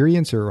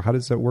experience, or how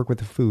does that work with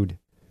the food?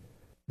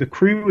 The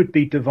crew would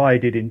be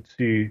divided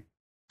into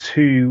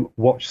 2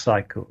 watch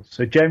cycles.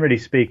 So generally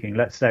speaking,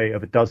 let's say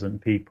of a dozen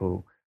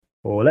people,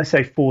 or let's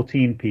say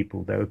 14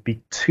 people, there would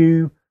be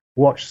 2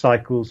 watch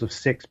cycles of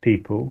 6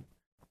 people.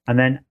 And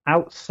then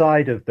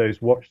outside of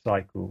those watch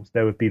cycles,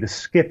 there would be the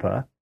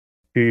skipper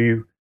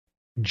who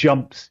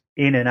jumps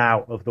in and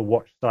out of the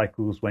watch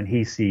cycles when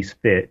he sees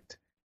fit.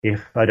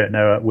 If, I don't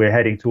know, we're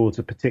heading towards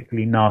a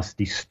particularly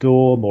nasty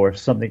storm, or if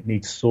something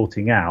needs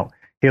sorting out,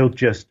 he'll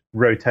just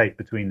rotate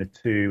between the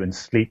 2 and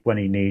sleep when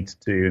he needs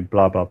to, and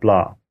blah, blah,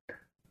 blah.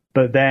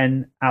 But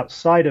then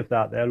outside of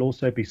that, there'll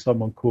also be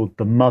someone called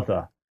the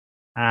mother.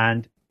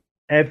 And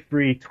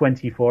every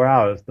 24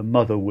 hours, the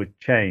mother would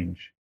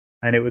change.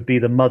 And it would be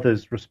the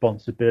mother's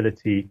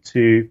responsibility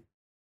to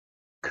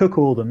cook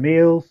all the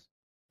meals,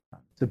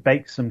 to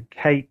bake some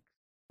cake,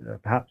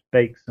 perhaps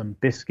bake some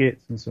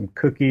biscuits and some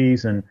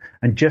cookies, and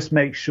just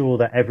make sure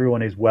that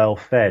everyone is well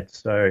fed.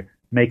 So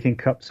making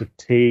cups of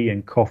tea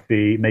and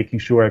coffee, making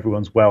sure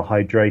everyone's well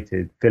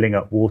hydrated, filling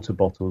up water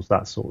bottles,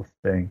 that sort of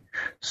thing.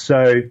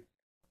 So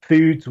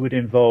foods would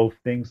involve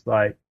things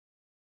like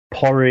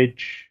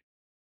porridge,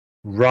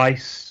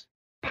 rice,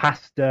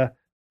 pasta,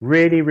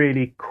 really,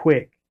 really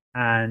quick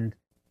and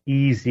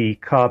easy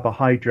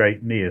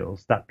carbohydrate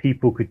meals that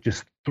people could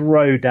just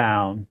throw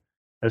down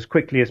as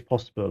quickly as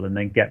possible and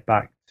then get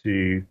back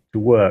to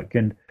work.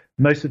 And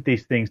most of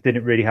these things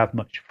didn't really have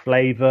much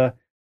flavor.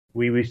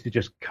 We used to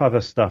just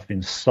cover stuff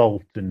in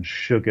salt and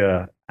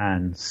sugar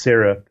and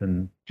syrup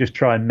and just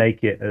try and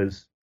make it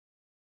as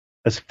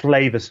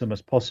flavorsome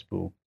as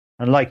possible.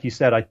 And like you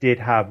said, I did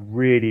have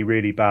really,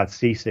 really bad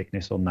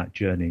seasickness on that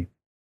journey.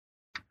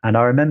 And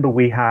I remember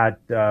we had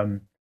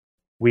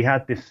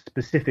this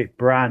specific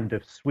brand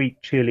of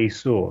sweet chili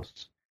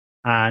sauce.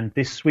 And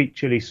this sweet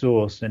chili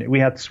sauce, and we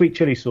had sweet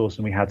chili sauce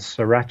and we had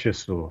sriracha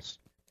sauce.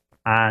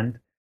 And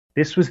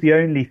this was the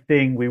only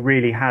thing we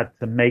really had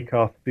to make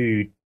our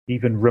food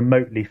even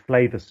remotely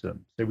flavorsome.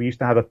 So we used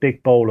to have a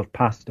big bowl of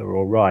pasta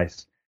or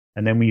rice,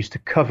 and then we used to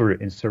cover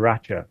it in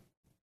sriracha.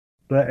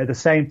 But at the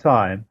same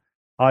time,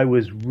 I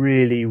was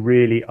really,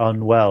 really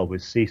unwell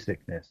with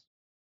seasickness.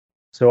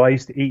 So I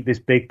used to eat this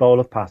big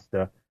bowl of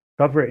pasta,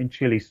 cover it in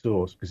chili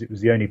sauce because it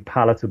was the only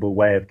palatable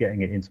way of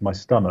getting it into my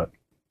stomach.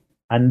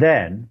 And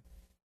then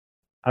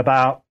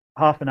about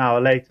half an hour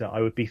later,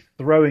 I would be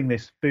throwing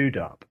this food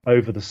up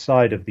over the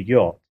side of the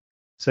yacht.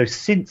 So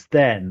since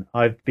then,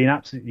 I've been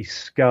absolutely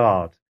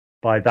scarred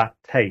by that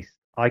taste.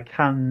 I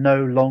can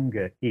no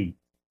longer eat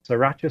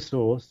sriracha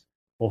sauce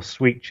or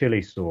sweet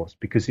chili sauce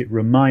because it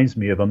reminds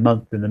me of a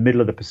month in the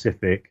middle of the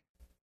Pacific,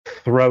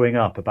 throwing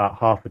up about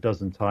half a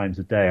dozen times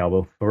a day. I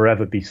will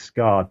forever be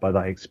scarred by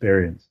that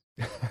experience.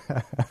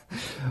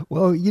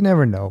 Well, you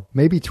never know.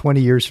 Maybe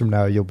 20 years from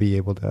now, you'll be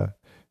able to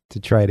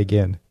try it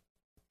again.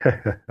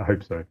 I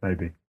hope so,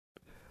 maybe.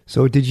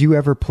 So did you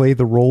ever play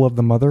the role of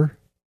the mother?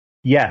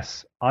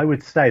 Yes, I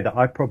would say that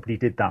I probably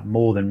did that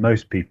more than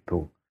most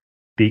people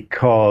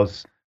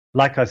because,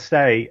 like I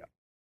say,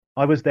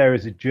 I was there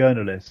as a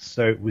journalist,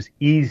 so it was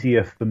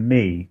easier for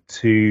me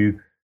to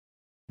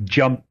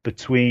jump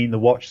between the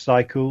watch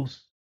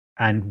cycles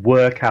and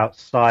work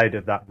outside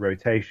of that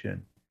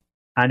rotation.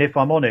 And if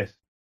I'm honest,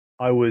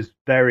 I was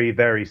very,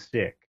 very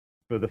sick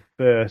for the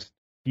first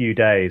few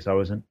days.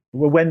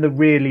 When the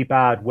really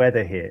bad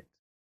weather hit,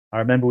 I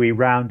remember we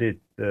rounded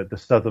the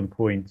southern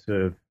point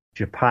of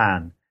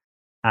Japan.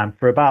 And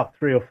for about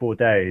 3 or 4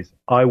 days,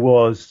 I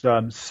was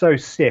so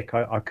sick,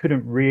 I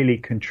couldn't really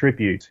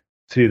contribute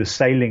to the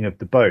sailing of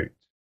the boat,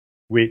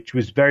 which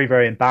was very,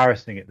 very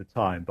embarrassing at the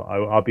time. But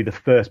I'll be the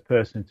first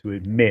person to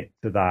admit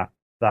to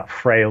that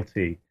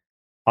frailty.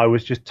 I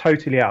was just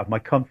totally out of my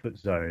comfort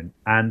zone.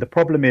 And the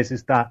problem is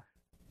that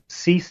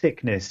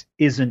seasickness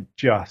isn't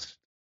just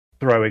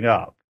throwing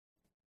up.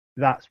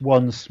 That's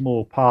one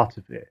small part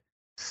of it.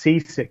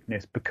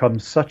 Seasickness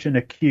becomes such an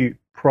acute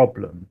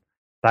problem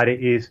that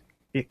it is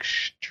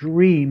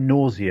extreme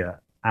nausea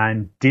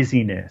and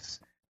dizziness.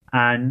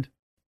 And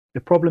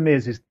the problem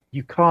is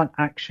you can't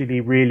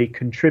actually really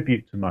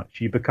contribute to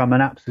much. You become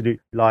an absolute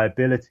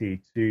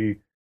liability to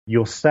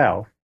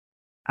yourself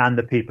and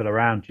the people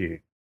around you.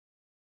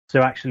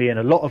 So actually, in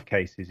a lot of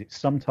cases, it's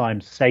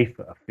sometimes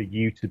safer for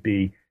you to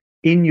be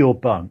in your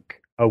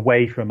bunk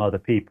away from other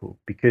people,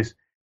 because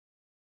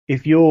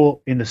if you're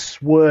in the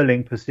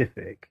swirling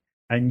Pacific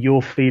and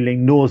you're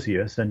feeling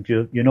nauseous and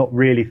you're not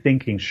really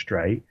thinking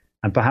straight,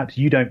 and perhaps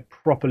you don't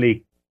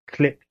properly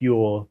clip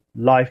your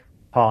life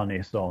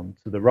harness on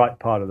to the right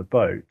part of the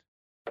boat,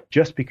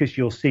 just because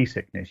you're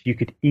seasickness, you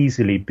could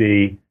easily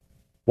be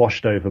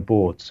washed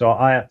overboard. So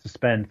I had to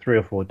spend 3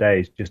 or 4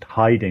 days just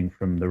hiding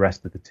from the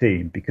rest of the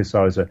team because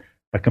I was a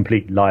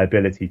complete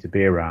liability to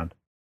be around.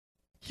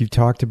 You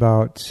talked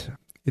about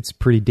it's a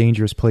pretty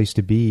dangerous place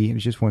to be. It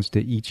just wants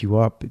to eat you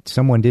up.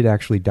 Someone did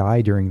actually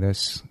die during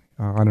this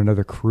on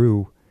another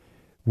crew.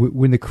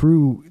 When the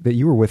crew that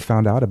you were with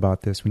found out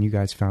about this, when you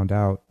guys found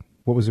out,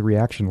 what was the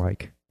reaction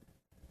like?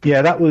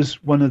 Yeah, that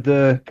was one of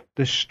the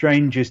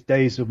strangest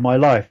days of my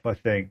life, I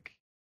think.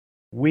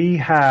 We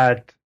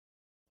had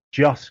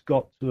just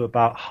got to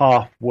about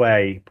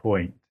halfway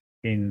point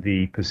in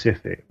the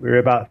Pacific. We were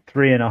about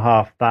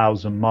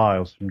 3,500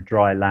 miles from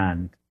dry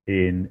land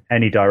in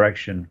any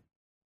direction.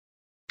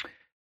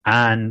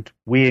 And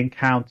we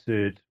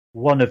encountered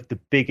one of the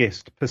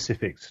biggest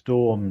Pacific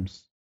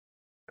storms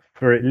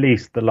for at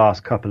least the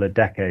last couple of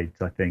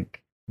decades, I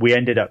think. We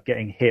ended up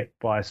getting hit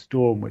by a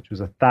storm which was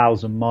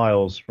 1,000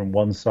 miles from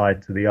one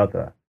side to the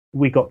other.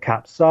 We got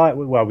capsized.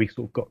 Well, we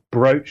sort of got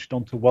broached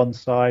onto one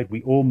side.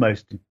 We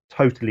almost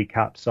totally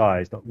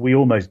capsized. We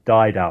almost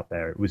died out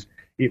there.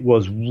 It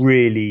was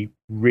really,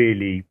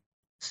 really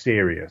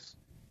serious.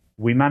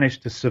 We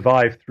managed to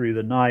survive through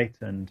the night,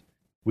 and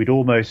we'd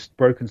almost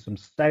broken some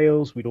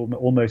sails. We'd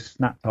almost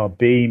snapped our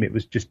beam. It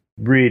was just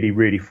really,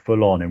 really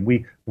full on. And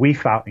we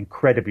felt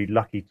incredibly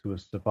lucky to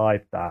have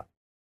survived that.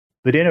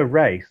 But in a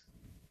race,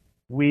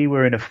 we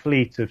were in a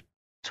fleet of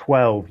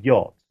 12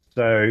 yachts.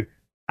 So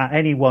at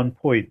any one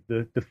point,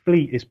 the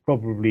fleet is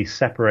probably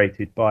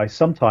separated by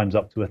sometimes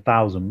up to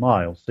 1,000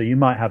 miles. So you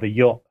might have a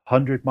yacht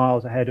 100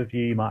 miles ahead of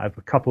you. You might have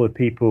a couple of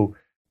people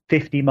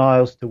 50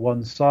 miles to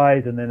one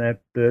side, and then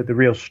the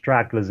real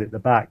stragglers at the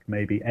back,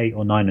 maybe 800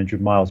 or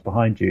 900 miles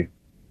behind you.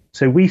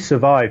 So we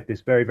survived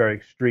this very, very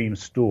extreme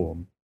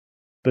storm.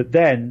 But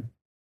then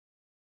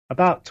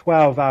about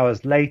 12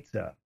 hours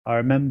later, I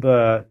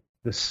remember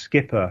the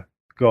skipper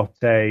got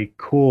a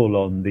call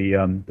on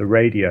the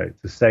radio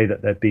to say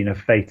that there'd been a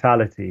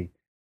fatality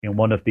in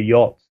one of the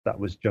yachts that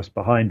was just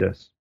behind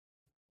us.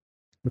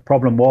 The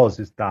problem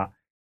is that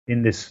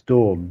in this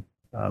storm,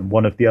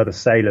 one of the other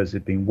sailors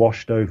had been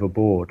washed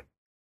overboard,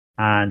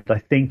 and I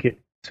think it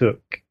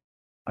took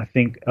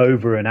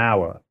over an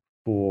hour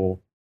for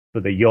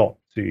the yacht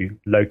to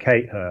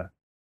locate her,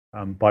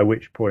 by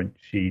which point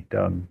she'd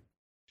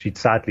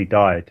sadly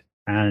died.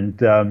 And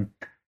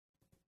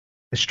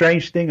the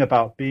strange thing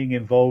about being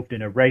involved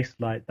in a race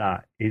like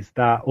that is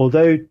that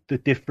although the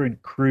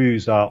different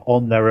crews are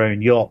on their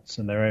own yachts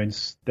and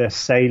they're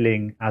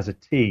sailing as a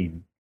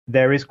team,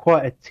 there is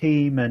quite a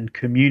team and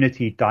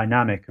community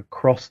dynamic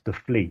across the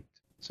fleet.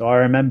 So I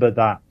remember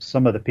that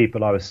some of the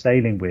people I was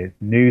sailing with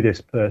knew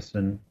this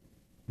person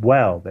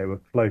well. They were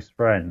close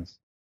friends.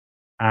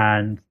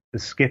 And the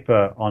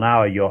skipper on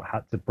our yacht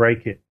had to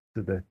break it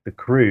to the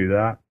crew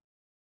that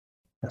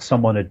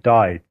someone had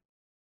died.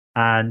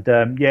 And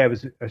it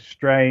was a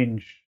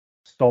strange,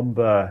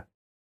 somber,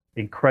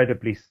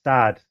 incredibly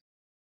sad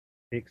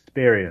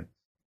experience.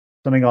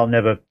 Something I'll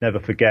never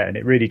forget. And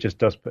it really just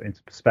does put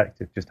into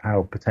perspective just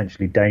how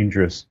potentially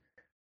dangerous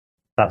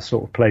that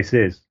sort of place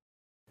is.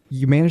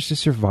 You managed to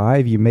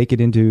survive. You make it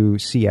into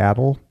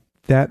Seattle.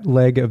 That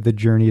leg of the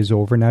journey is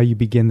over. Now you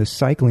begin the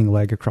cycling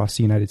leg across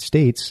the United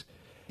States.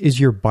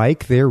 Is your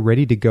bike there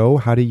ready to go?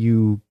 How do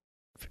you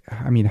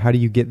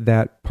get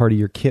that part of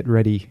your kit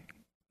ready?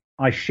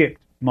 I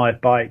shipped my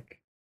bike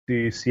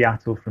to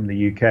Seattle from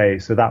the UK.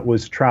 So that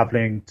was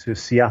traveling to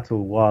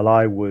Seattle while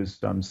I was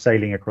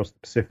sailing across the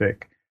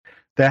Pacific.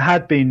 There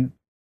had been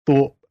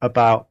thought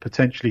about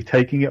potentially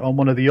taking it on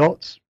one of the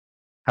yachts.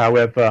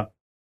 However,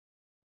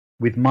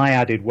 with my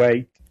added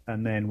weight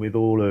and then with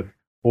all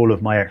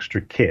of my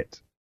extra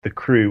kit, the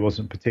crew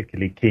wasn't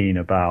particularly keen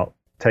about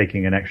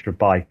taking an extra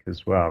bike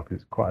as well, because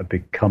it's quite a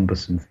big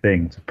cumbersome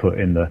thing to put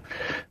in the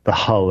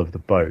hull of the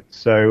boat.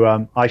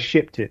 So I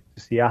shipped it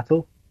to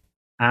Seattle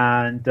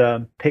and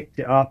picked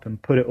it up and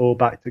put it all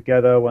back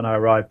together when I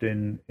arrived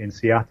in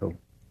Seattle.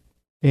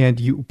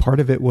 And part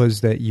of it was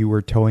that you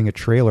were towing a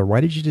trailer.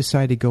 Why did you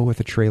decide to go with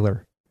a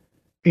trailer?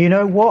 You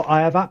know what?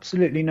 I have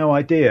absolutely no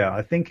idea.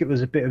 I think it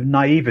was a bit of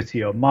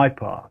naivety on my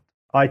part.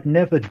 I'd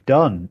never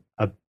done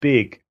a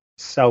big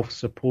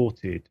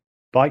self-supported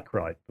bike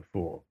ride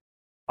before.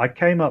 I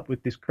came up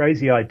with this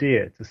crazy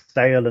idea to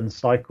sail and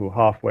cycle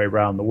halfway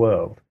around the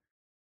world.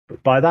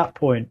 But by that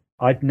point,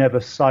 I'd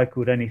never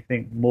cycled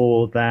anything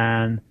more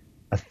than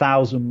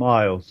 1,000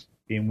 miles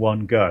in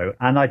one go.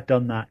 And I'd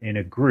done that in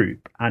a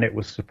group and it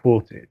was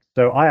supported.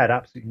 So I had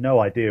absolutely no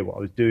idea what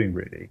I was doing,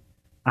 really.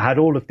 I had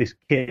all of this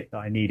kit that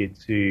I needed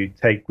to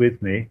take with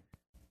me.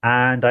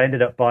 And I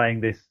ended up buying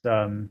this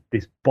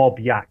Bob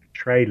Yak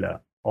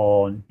trailer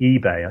on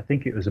eBay. I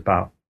think it was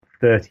about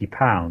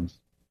 £30.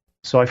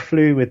 So I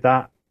flew with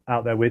that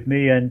out there with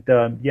me. And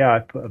I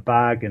put a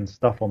bag and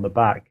stuff on the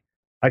back.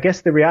 I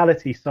guess the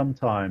reality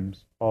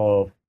sometimes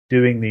of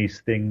doing these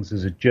things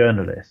as a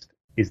journalist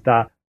is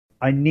that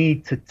I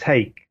need to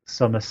take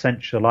some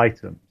essential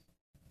items.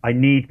 I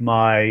need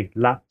my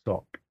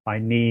laptop. I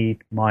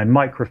need my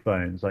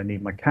microphones. I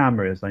need my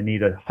cameras. I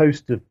need a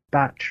host of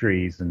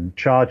batteries and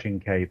charging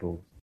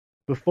cables.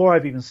 Before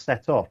I've even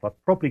set off,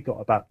 I've probably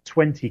got about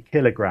 20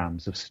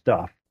 kilograms of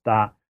stuff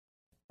that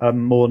a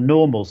more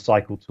normal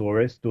cycle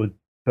tourist or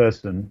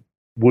person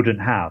wouldn't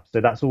have.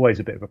 So that's always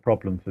a bit of a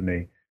problem for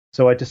me.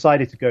 So I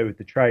decided to go with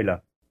the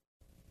trailer.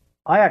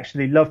 I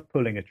actually love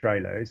pulling a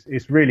trailer.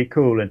 It's really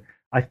cool. And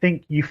I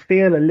think you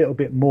feel a little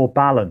bit more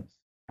balanced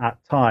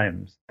at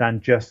times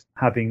than just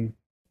having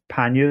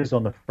panniers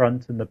on the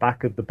front and the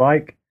back of the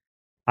bike.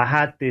 I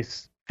had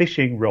this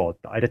fishing rod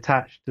that I'd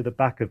attached to the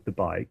back of the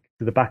bike,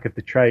 to the back of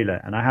the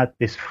trailer, and I had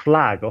this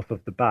flag off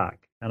of the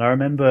back. And I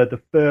remember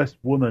the first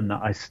woman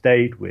that I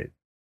stayed with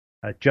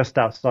just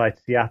outside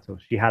Seattle,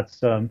 she had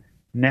some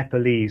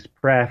Nepalese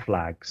prayer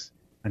flags.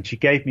 And she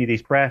gave me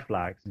these prayer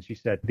flags and she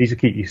said, these will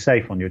keep you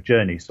safe on your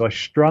journey. So I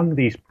strung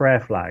these prayer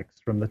flags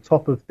from the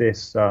top of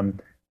this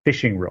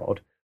fishing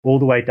rod all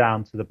the way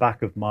down to the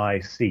back of my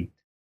seat.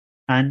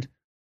 And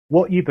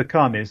what you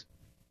become is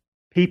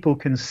people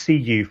can see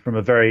you from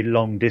a very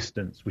long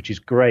distance, which is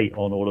great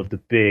on all of the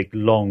big,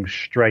 long,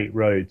 straight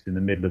roads in the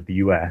middle of the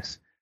US.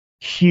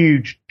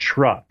 Huge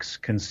trucks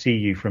can see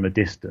you from a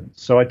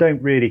distance. So I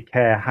don't really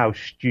care how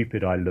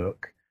stupid I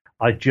look.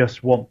 I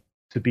just want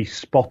to be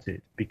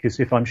spotted, because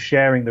if I'm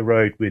sharing the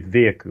road with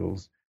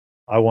vehicles,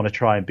 I want to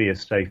try and be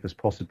as safe as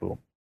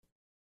possible.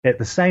 At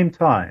the same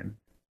time,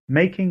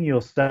 making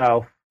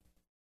yourself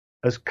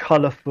as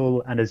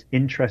colorful and as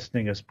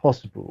interesting as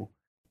possible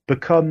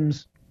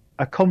becomes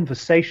a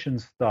conversation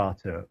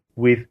starter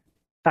with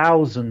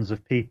thousands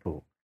of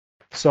people.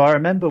 So I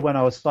remember when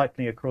I was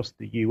cycling across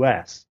the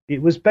US,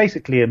 it was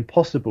basically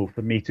impossible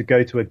for me to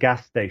go to a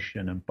gas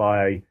station and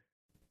buy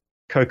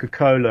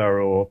Coca-Cola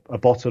or a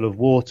bottle of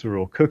water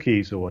or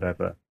cookies or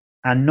whatever,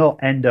 and not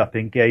end up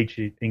engaged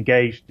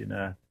in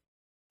a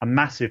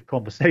massive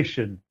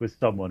conversation with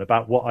someone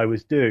about what I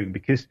was doing,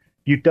 because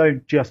you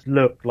don't just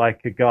look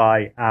like a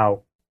guy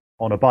out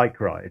on a bike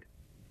ride.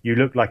 You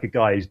look like a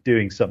guy who's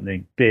doing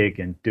something big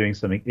and doing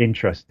something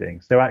interesting.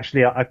 So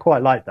actually, I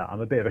quite like that.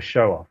 I'm a bit of a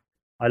show off.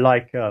 I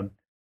like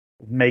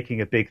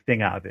making a big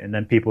thing out of it, and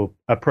then people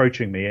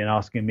approaching me and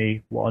asking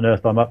me what on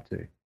earth I'm up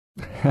to.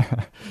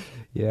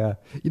 Yeah.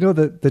 You know,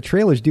 the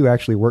trailers do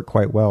actually work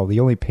quite well. The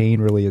only pain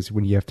really is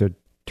when you have to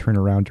turn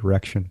around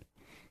direction.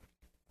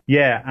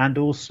 Yeah. And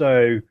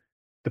also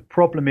the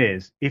problem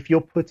is if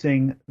you're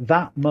putting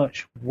that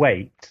much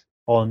weight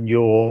on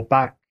your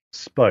back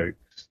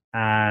spokes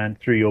and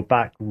through your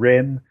back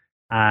rim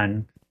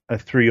and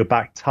through your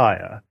back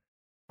tire,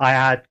 I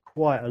had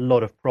quite a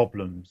lot of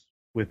problems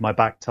with my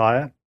back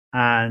tire.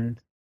 And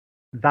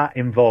that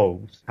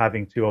involves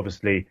having to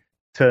obviously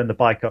turn the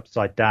bike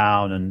upside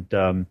down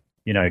and,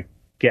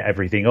 get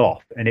everything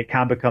off. And it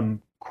can become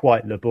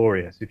quite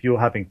laborious. If you're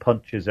having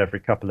punches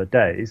every couple of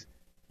days,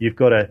 you've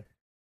got to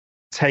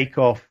take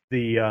off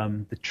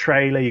the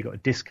trailer, you've got to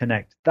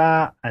disconnect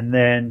that. And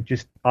then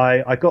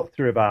I got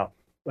through about,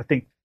 I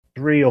think,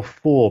 3 or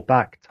 4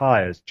 back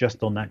tires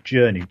just on that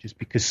journey, just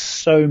because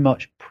so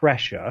much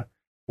pressure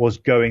was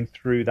going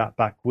through that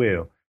back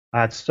wheel. I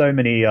had so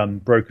many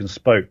broken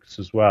spokes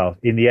as well.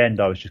 In the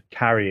end, I was just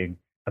carrying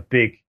a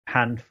big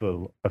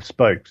handful of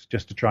spokes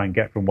just to try and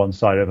get from one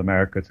side of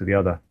America to the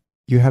other.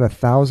 You had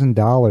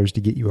 $1,000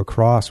 to get you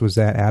across. Was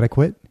that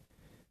adequate?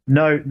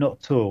 No,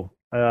 not at all.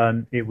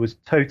 It was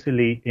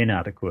totally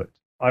inadequate.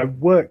 I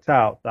worked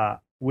out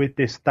that with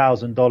this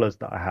 $1,000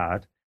 that I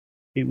had,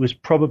 it was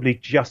probably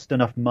just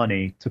enough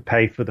money to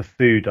pay for the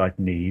food I'd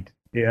need.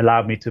 It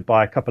allowed me to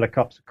buy a couple of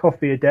cups of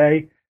coffee a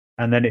day,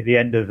 and then at the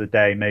end of the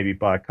day, maybe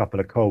buy a couple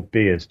of cold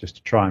beers just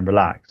to try and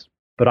relax.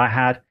 But I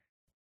had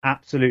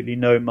absolutely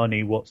no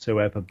money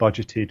whatsoever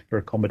budgeted for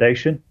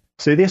accommodation.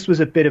 So this was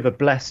a bit of a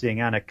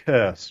blessing and a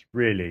curse,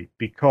 really,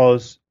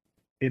 because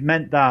it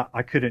meant that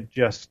I couldn't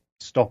just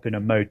stop in a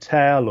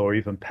motel or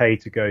even pay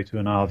to go to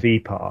an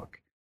RV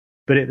park.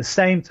 But at the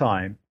same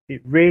time,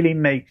 it really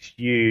makes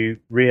you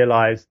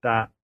realize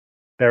that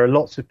there are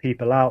lots of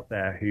people out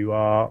there who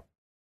are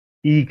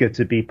eager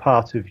to be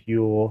part of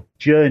your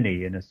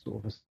journey in a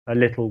sort of a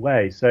little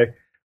way. So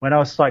when I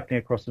was cycling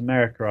across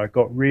America, I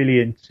got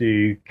really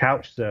into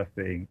couch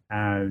surfing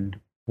and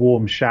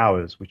warm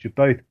showers, which are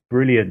both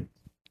brilliant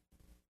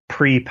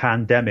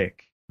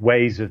pre-pandemic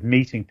ways of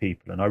meeting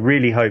people. And I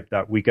really hope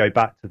that we go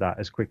back to that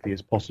as quickly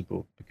as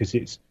possible, because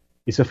it's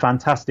a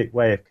fantastic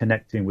way of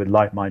connecting with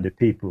like-minded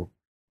people.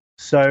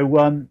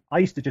 So I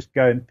used to just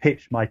go and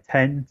pitch my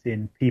tent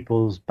in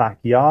people's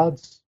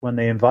backyards when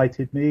they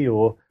invited me,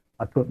 or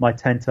I put my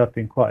tent up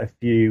in quite a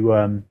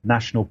few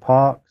national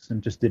parks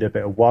and just did a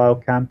bit of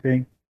wild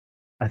camping.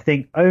 I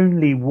think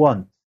only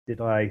once did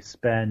I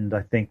spend,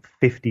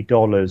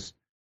 $50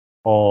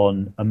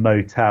 on a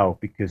motel,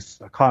 because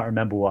I can't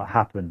remember what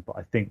happened, but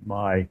I think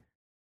my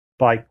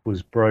bike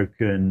was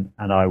broken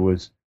and I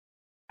was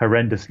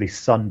horrendously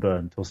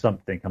sunburnt or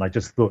something. And I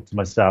just thought to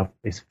myself,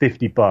 it's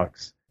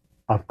 $50.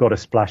 I've got to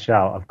splash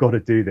out. I've got to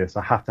do this.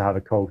 I have to have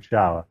a cold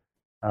shower.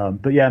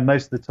 But yeah,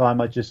 most of the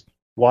time I just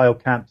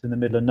wild camped in the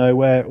middle of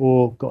nowhere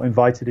or got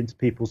invited into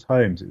people's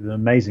homes. It was an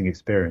amazing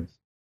experience.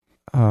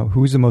 Who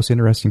was the most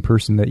interesting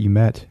person that you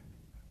met?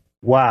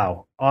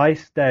 Wow. I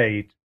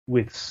stayed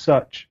with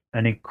such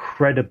an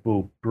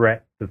incredible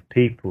breadth of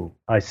people.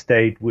 I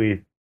stayed with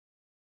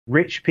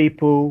rich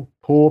people,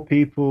 poor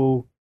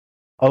people,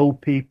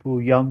 old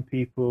people, young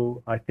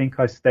people. I think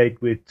I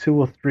stayed with 2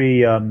 or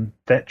 3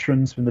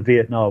 veterans from the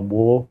Vietnam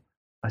War.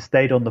 I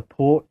stayed on the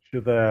porch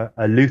of a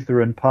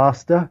Lutheran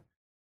pastor.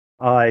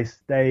 I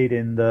stayed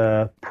in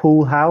the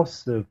pool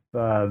house of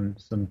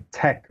some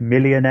tech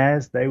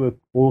millionaires. They were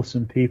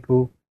awesome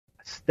people.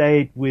 I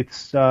stayed with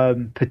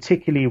some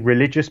particularly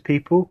religious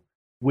people,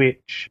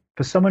 which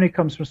for someone who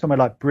comes from somewhere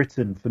like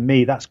Britain, for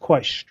me, that's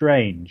quite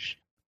strange.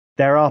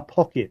 There are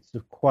pockets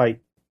of quite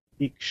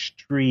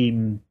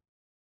extreme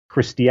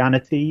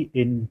Christianity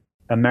in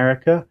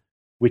America,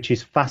 which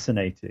is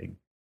fascinating,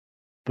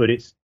 but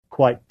it's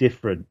quite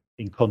different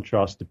in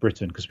contrast to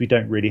Britain because we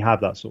don't really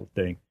have that sort of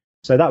thing.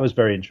 So that was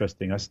very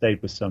interesting. I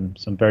stayed with some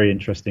very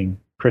interesting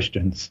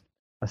Christians.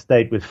 I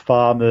stayed with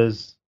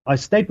farmers. I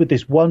stayed with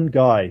this one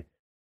guy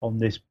on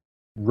this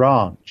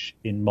ranch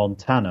in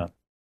Montana.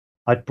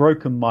 I'd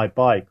broken my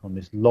bike on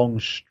this long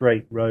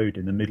straight road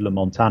in the middle of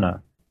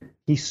Montana.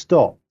 He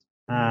stopped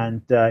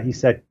and he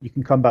said, "You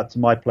can come back to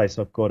my place.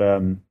 I've got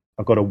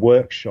a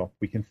workshop.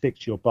 We can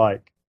fix your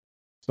bike."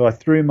 So I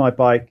threw my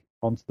bike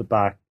onto the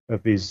back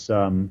of his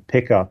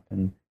pickup,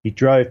 and he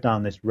drove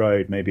down this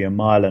road maybe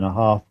 1.5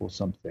 miles or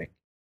something.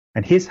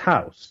 And his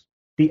house,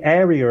 the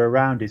area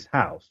around his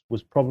house,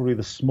 was probably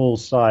the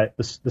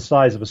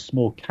size of a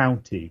small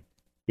county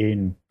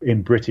in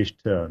British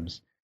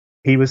terms.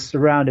 He was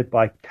surrounded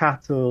by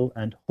cattle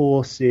and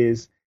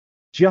horses.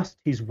 Just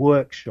his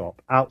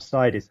workshop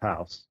outside his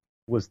house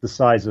was the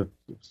size of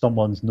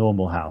someone's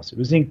normal house. It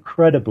was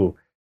incredible.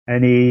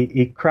 And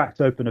he cracked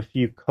open a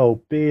few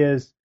cold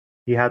beers.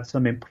 He had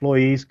some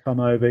employees come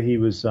over. He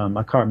was, I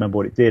can't remember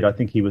what it did. I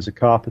think he was a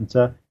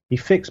carpenter. He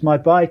fixed my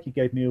bike. He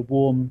gave me a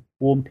warm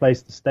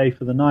place to stay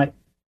for the night.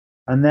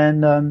 And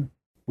then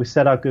we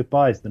said our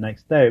goodbyes the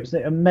next day. It was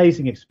an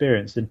amazing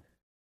experience. And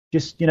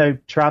just,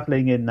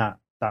 traveling in that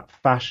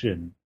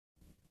fashion,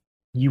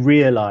 you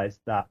realize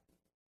that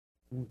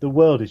the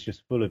world is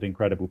just full of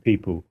incredible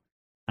people.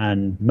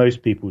 And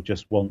most people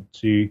just want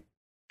to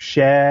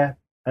share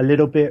a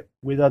little bit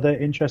with other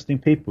interesting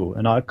people.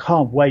 And I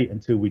can't wait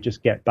until we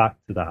just get back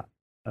to that.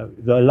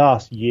 The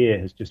last year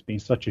has just been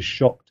such a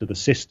shock to the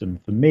system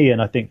for me,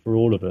 and I think for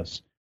all of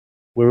us.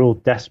 We're all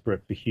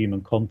desperate for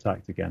human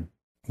contact again.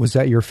 Was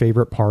that your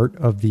favorite part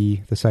of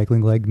the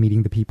cycling leg,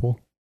 meeting the people?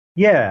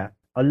 Yeah,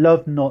 I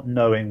love not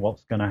knowing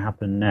what's going to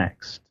happen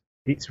next.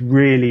 It's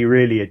really,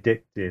 really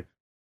addictive.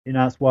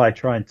 That's why I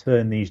try and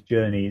turn these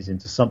journeys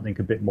into something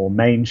a bit more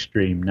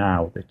mainstream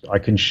now, that I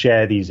can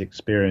share these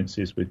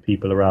experiences with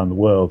people around the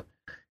world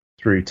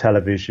through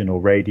television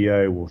or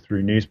radio or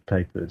through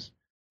newspapers.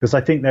 Because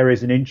I think there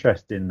is an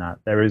interest in that.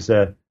 There is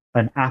an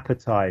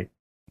appetite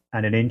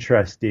and an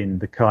interest in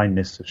the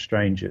kindness of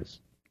strangers.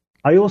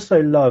 I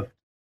also love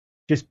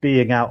just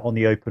being out on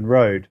the open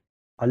road.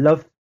 I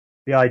love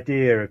the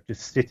idea of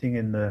just sitting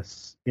in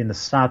the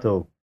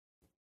saddle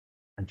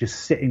and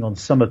just sitting on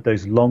some of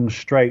those long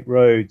straight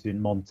roads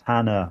in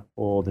Montana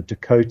or the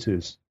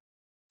Dakotas.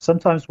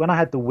 Sometimes when I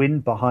had the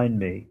wind behind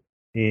me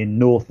in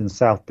North and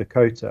South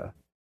Dakota,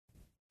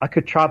 I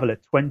could travel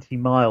at 20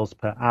 miles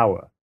per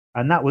hour,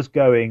 and that was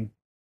going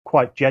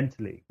quite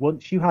gently.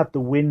 Once you have the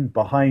wind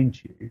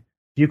behind you,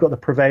 you've got the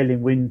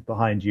prevailing wind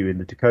behind you in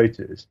the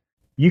Dakotas,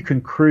 you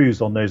can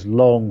cruise on those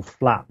long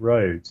flat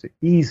roads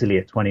easily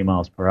at 20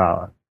 miles per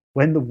hour.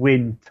 When the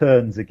wind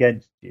turns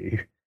against you,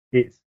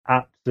 it's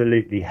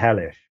absolutely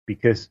hellish,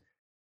 because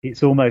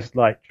it's almost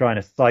like trying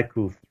to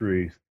cycle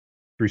through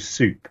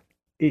soup.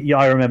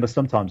 I remember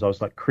sometimes I was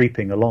like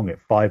creeping along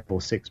at 5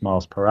 or 6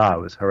 miles per hour.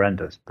 It was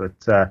horrendous.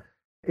 But,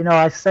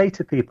 I say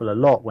to people a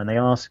lot when they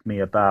ask me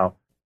about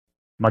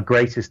my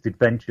greatest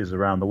adventures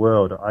around the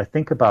world, I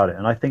think about it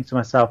and I think to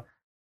myself,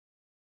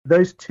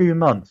 those 2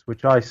 months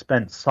which I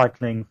spent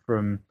cycling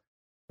from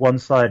one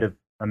side of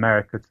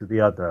America to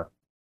the other,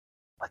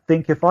 I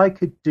think if I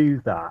could do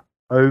that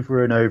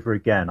over and over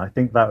again, I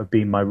think that would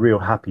be my real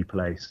happy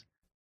place.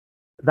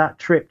 That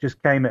trip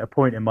just came at a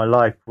point in my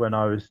life when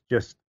I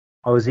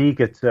was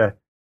eager to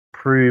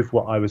prove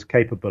what I was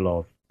capable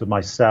of to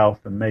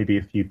myself and maybe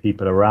a few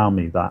people around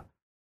me, that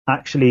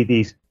actually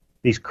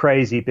these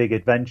crazy big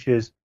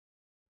adventures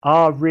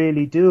are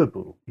really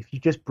doable if you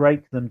just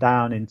break them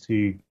down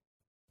into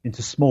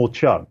small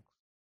chunks.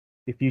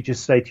 If you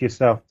just say to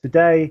yourself,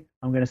 today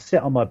I'm going to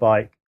sit on my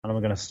bike and I'm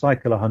going to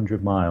cycle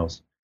 100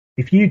 miles.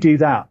 If you do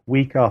that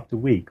week after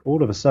week,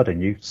 all of a sudden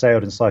you've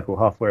sailed and cycled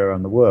halfway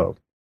around the world.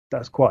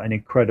 That's quite an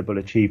incredible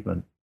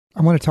achievement.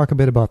 I want to talk a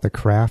bit about the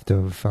craft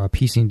of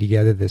piecing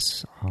together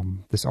this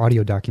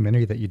audio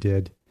documentary that you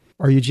did.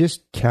 Are you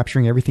just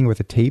capturing everything with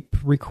a tape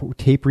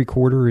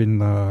recorder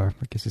I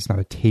guess it's not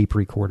a tape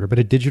recorder, but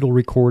a digital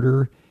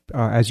recorder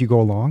as you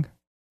go along?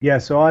 Yeah,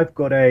 so I've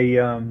got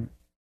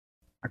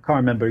I can't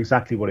remember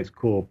exactly what it's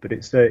called, but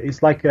it's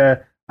like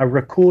a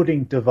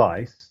recording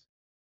device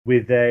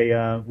with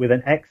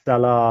an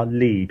XLR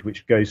lead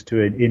which goes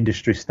to an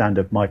industry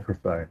standard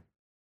microphone.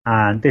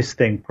 And this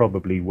thing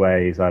probably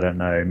weighs, I don't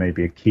know,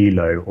 maybe 1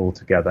 kilo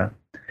altogether.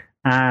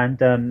 And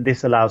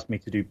this allows me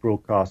to do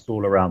broadcasts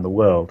all around the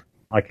world.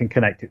 I can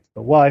connect it to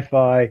the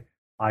Wi-Fi,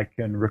 I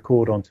can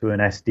record onto an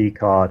SD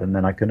card, and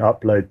then I can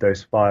upload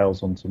those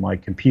files onto my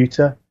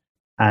computer.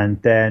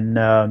 And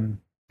then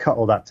cut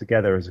all that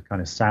together as a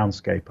kind of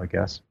soundscape, I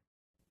guess.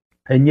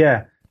 And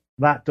yeah,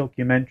 that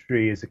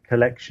documentary is a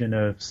collection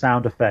of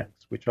sound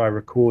effects which I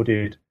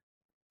recorded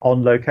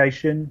on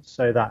location.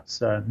 So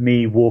that's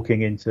me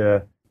walking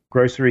into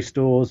grocery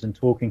stores and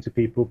talking to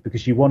people,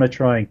 because you want to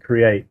try and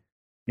create,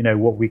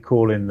 what we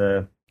call in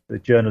the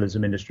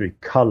journalism industry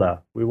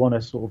color. We want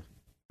a sort of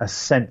a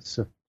sense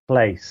of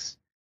place,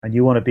 and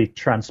you want to be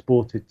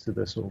transported to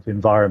the sort of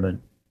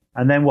environment.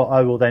 And then what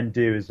I will then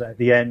do is at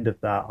the end of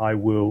that, I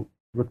will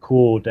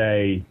record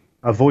a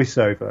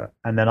voiceover,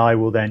 and then I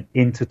will then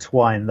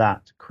intertwine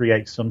that to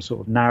create some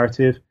sort of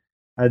narrative.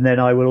 And then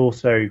I will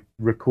also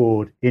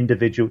record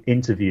individual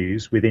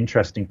interviews with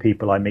interesting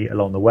people I meet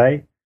along the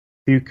way,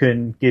 who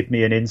can give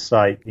me an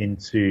insight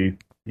into,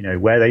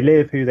 where they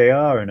live, who they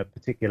are, and a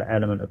particular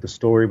element of the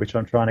story which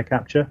I'm trying to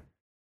capture.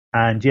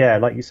 And yeah,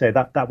 like you say,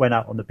 that went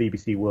out on the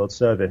BBC World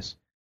Service.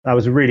 That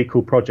was a really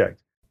cool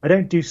project. I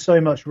don't do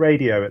so much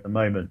radio at the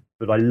moment,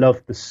 but I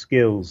love the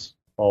skills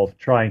of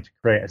trying to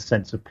create a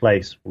sense of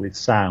place with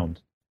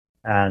sound.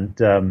 And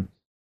I'm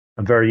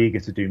very eager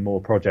to do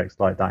more projects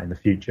like that in the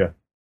future.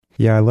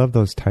 Yeah, I love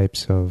those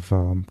types of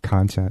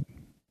content.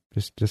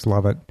 Just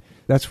love it.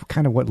 That's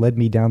kind of what led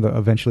me down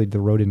eventually the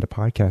road into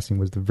podcasting.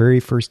 Was the very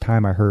first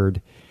time I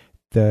heard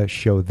the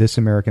show This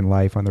American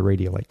Life on the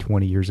radio, like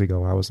 20 years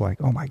ago. I was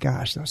like, oh my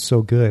gosh, that was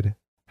so good.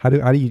 How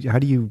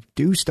do you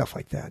do stuff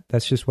like that?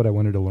 That's just what I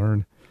wanted to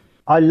learn.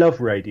 I love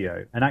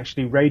radio, and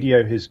actually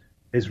radio has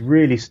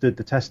really stood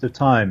the test of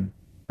time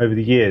over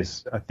the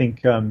years. I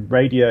think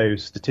radio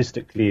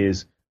statistically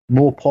is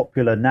more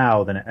popular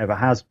now than it ever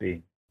has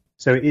been.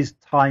 So it is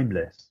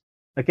timeless.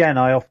 Again,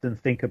 I often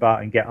think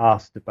about and get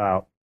asked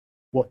about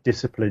what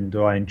discipline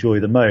do I enjoy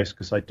the most,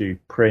 because I do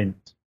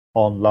print,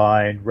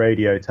 online,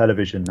 radio,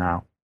 television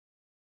now.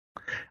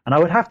 And I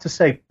would have to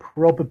say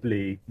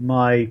probably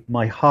my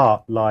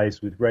heart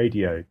lies with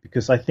radio,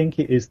 because I think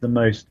it is the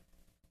most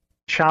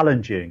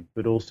challenging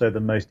but also the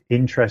most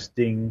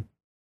interesting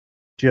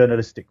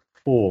journalistic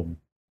form.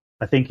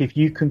 I think if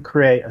you can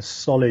create a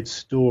solid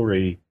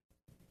story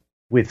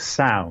with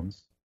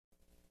sounds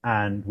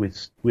and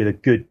with a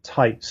good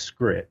tight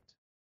script,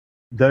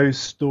 those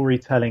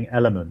storytelling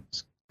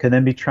elements can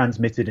then be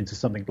transmitted into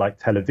something like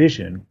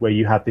television, where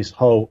you have this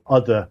whole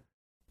other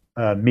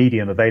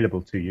medium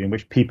available to you in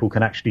which people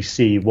can actually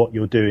see what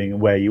you're doing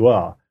and where you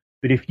are.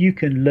 But if you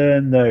can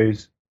learn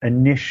those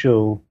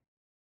initial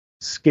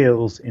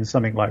skills in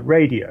something like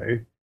radio,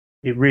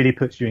 it really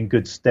puts you in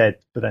good stead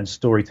for then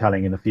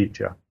storytelling in the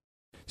future.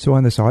 So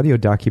on this audio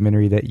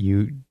documentary that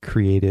you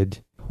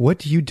created, what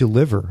do you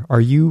deliver?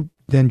 Are you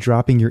then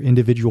dropping your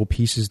individual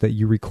pieces that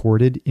you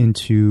recorded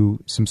into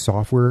some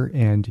software,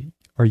 and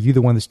are you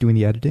the one that's doing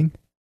the editing?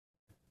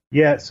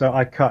 Yeah, so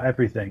I cut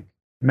everything.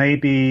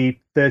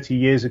 Maybe 30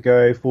 years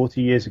ago,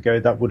 40 years ago,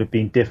 that would have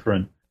been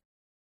different.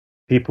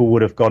 People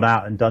would have gone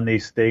out and done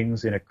these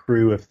things in a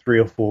crew of 3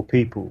 or 4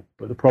 people.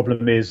 But the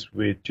problem is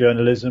with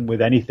journalism,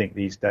 with anything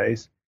these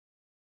days,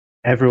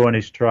 everyone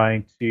is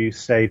trying to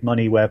save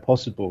money where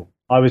possible.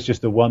 I was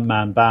just a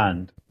one-man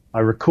band. I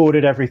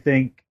recorded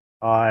everything.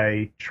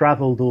 I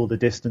traveled all the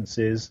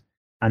distances.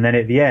 And then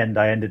at the end,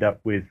 I ended up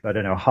with,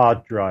 a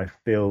hard drive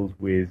filled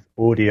with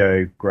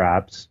audio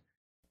grabs.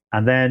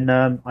 And then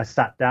I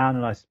sat down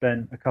and I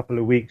spent a couple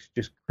of weeks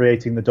just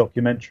creating the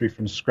documentary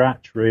from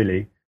scratch,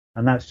 really.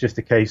 And that's just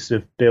a case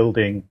of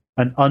building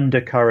an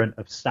undercurrent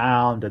of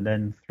sound and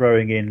then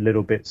throwing in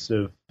little bits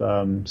of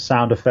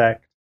sound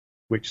effect,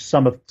 which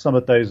some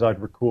of those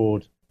I'd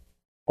record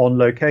on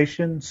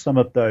location. Some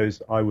of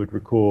those I would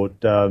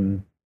record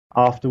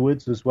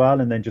afterwards as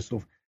well, and then just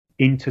sort of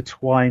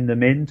intertwine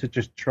them in to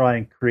just try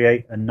and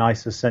create a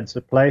nicer sense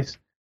of place.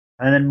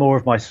 And then more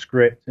of my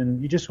script,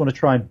 and you just want to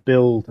try and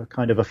build a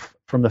kind of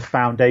from the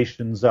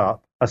foundations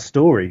up, a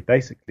story.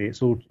 Basically,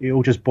 it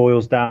all just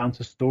boils down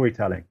to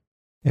storytelling.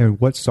 And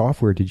what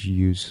software did you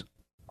use?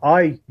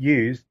 I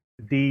used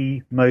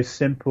the most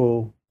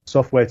simple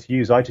software to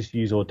use. I just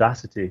use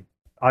Audacity.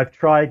 I've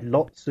tried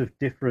lots of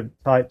different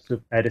types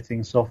of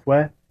editing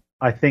software.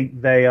 I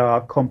think they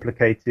are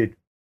complicated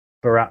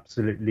for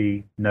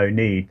absolutely no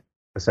need,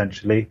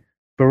 essentially.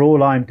 For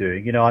all I'm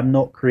doing, I'm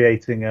not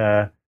creating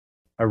a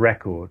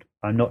record.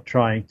 I'm not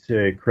trying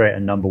to create a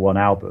 #1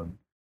 album.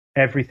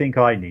 Everything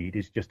I need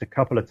is just a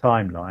couple of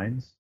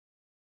timelines,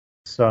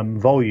 some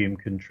volume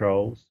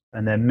controls,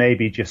 and then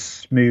maybe just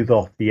smooth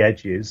off the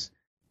edges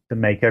to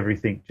make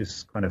everything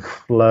just kind of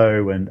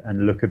flow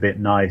and look a bit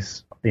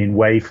nice in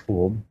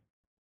waveform.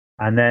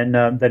 And then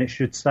it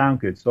should sound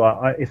good. So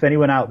if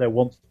anyone out there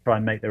wants to try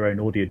and make their own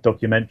audio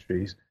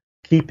documentaries,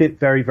 keep it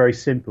very, very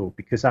simple,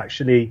 because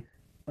actually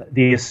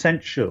the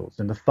essentials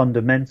and the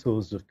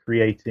fundamentals of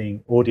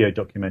creating audio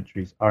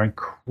documentaries are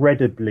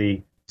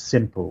incredibly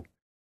simple.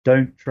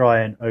 Don't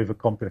try and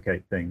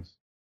overcomplicate things.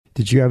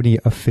 Did you have any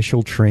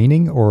official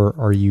training, or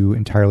are you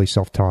entirely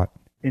self-taught?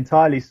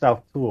 Entirely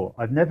self-taught.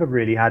 I've never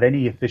really had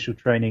any official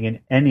training in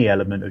any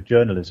element of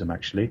journalism,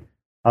 actually.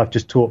 I've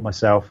just taught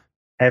myself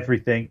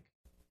everything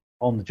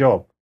on the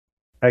job.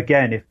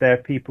 Again, if there are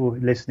people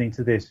listening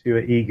to this who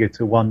are eager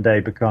to one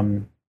day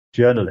become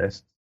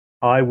journalists,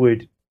 I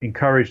would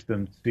encourage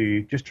them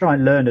to just try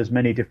and learn as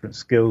many different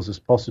skills as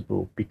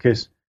possible,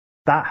 because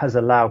that has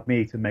allowed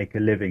me to make a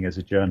living as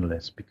a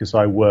journalist, because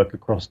I work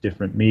across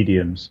different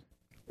mediums.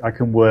 I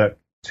can work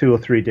 2 or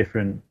 3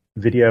 different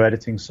video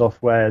editing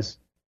softwares,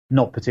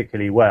 not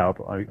particularly well,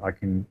 but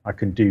I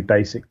can do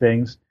basic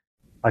things.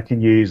 I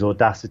can use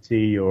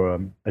Audacity or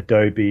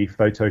Adobe,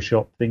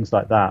 Photoshop, things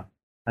like that.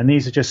 And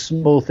these are just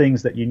small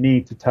things that you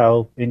need to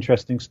tell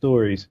interesting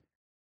stories.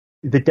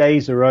 The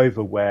days are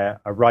over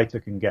where a writer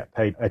can get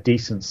paid a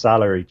decent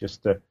salary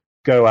just to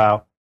go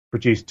out,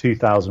 produce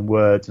 2,000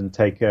 words and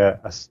take a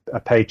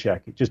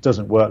paycheck. It just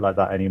doesn't work like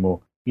that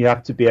anymore. You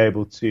have to be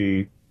able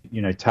to,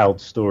 tell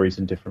stories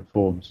in different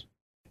forms.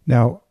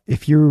 Now,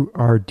 if you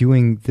are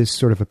doing this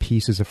sort of a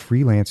piece as a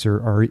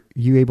freelancer, are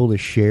you able to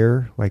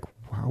share, like,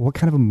 what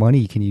kind of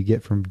money can you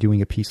get from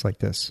doing a piece like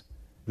this?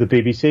 The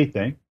BBC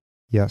thing?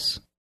 Yes.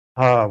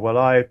 Well,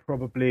 I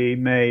probably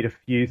made a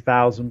few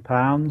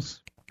 £1,000s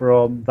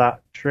from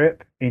that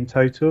trip in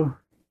total.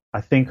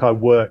 I think I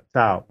worked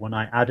out, when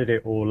I added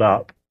it all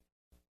up,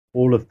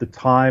 all of the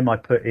time I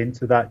put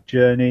into that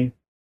journey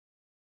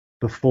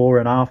before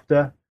and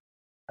after,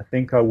 I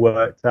think I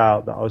worked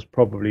out that I was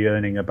probably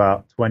earning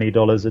about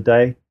 $20 a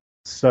day.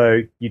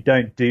 So you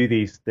don't do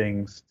these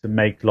things to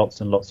make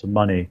lots and lots of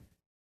money.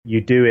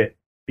 You do it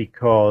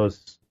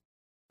because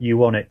you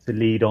want it to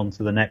lead on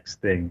to the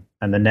next thing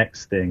and the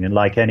next thing. And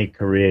like any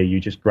career, you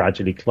just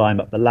gradually climb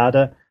up the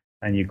ladder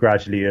and you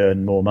gradually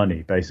earn more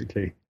money,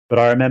 basically. But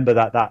I remember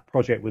that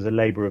project was a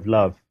labor of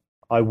love.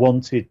 I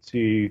wanted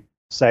to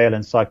sail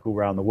and cycle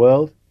around the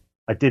world.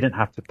 I didn't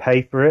have to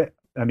pay for it.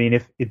 I mean,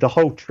 if the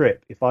whole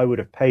trip, if I would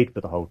have paid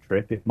for the whole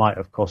trip, it might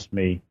have cost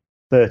me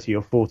 $30,000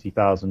 or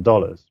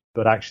 $40,000.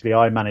 But actually,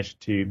 I managed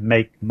to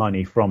make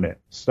money from it.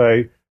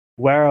 So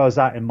where I was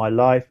at in my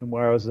life and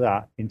where I was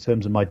at in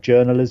terms of my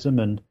journalism,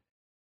 and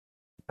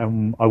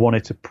I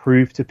wanted to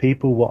prove to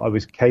people what I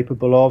was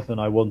capable of,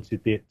 and I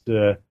wanted it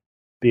to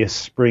be a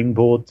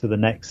springboard to the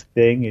next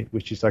thing,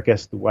 which is, I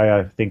guess, the way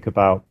I think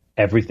about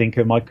everything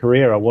in my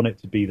career. I want it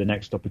to be the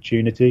next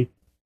opportunity.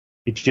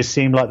 It just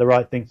seemed like the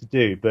right thing to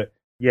do. But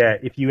yeah,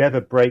 if you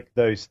ever break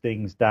those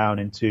things down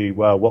into,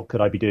 well, what could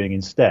I be doing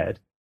instead?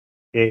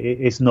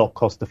 It's not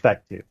cost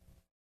effective,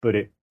 but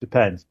it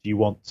depends. Do you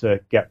want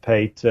to get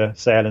paid to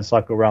sail and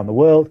cycle around the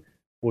world,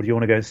 or do you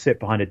want to go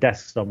sit behind a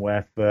desk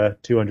somewhere for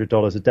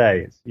 $200 a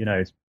day?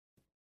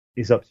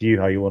 It's up to you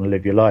how you want to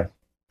live your life.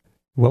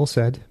 Well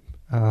said.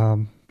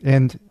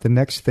 And the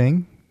next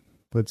thing,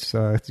 it's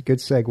a good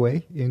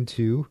segue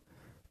into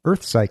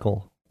Earth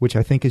Cycle, which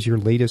I think is your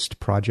latest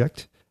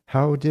project.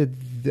 How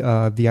did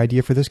the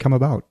idea for this come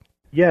about?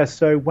 Yeah,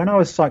 so when I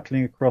was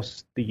cycling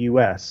across the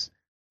US,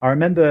 I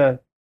remember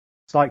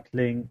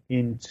cycling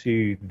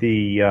into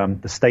the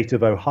state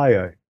of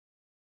Ohio.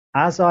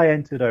 As I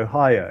entered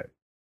Ohio,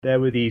 there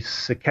were these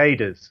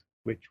cicadas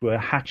which were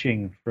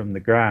hatching from the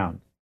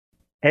ground.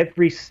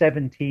 Every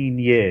 17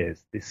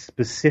 years, this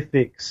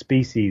specific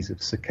species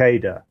of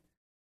cicada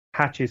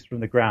hatches from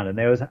the ground, and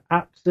there was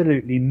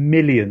absolutely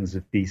millions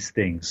of these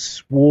things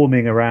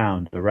swarming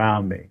around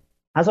me.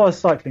 As I was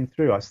cycling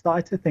through, I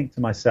started to think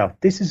to myself,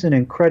 this is an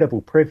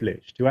incredible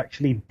privilege to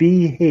actually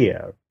be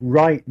here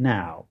right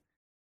now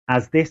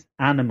as this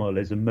animal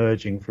is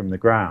emerging from the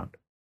ground.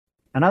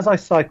 And as I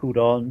cycled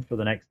on for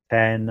the next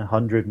 10,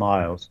 100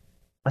 miles,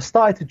 I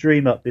started to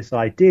dream up this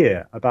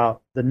idea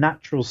about the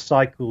natural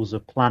cycles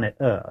of planet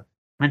Earth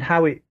and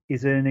how it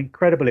is an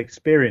incredible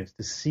experience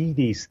to see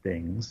these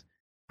things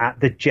at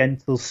the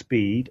gentle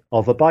speed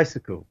of a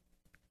bicycle.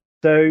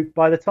 So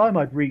by the time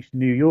I'd reached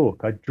New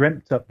York, I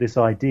dreamt up this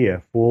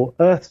idea for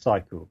Earth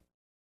Cycle.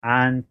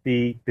 And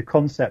the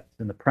concept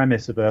and the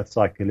premise of Earth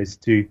Cycle is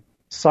to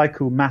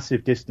cycle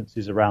massive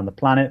distances around the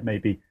planet,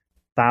 maybe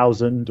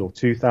 1,000 or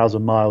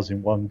 2,000 miles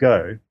in one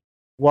go,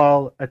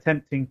 while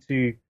attempting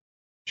to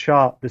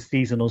chart the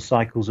seasonal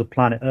cycles of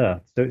planet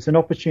Earth. So it's an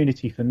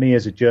opportunity for me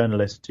as a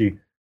journalist to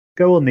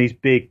go on these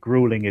big,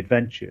 grueling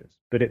adventures,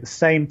 but at the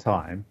same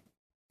time,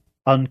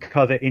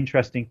 uncover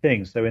interesting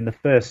things. So in the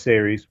first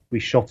series, we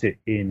shot it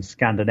in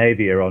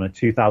Scandinavia on a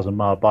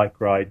 2,000-mile bike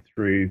ride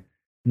through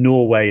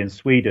Norway and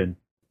Sweden.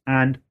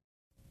 And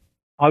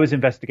I was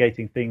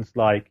investigating things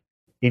like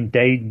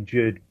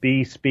endangered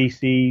bee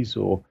species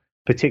or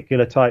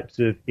particular types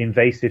of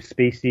invasive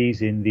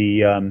species in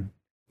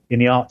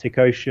the Arctic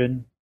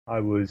Ocean. I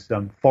was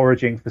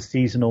foraging for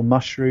seasonal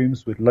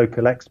mushrooms with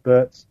local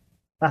experts.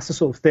 That's the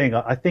sort of thing.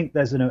 I think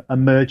there's an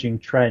emerging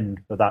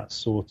trend for that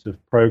sort of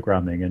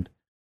programming, and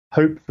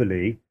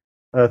hopefully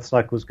Earth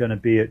Cycle is going to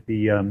be at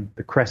the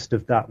crest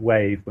of that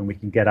wave when we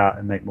can get out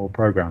and make more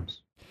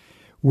programs.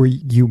 Were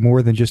you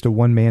more than just a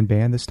one-man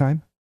band this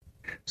time?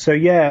 So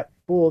yeah,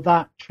 for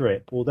that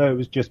trip, although it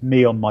was just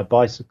me on my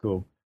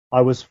bicycle,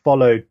 I was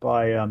followed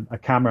by a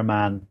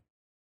cameraman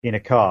in a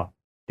car,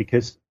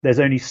 because there's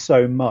only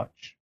so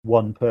much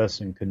one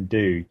person can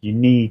do. You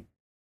need,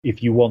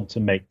 if you want to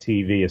make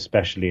TV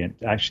especially and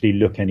actually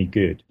look any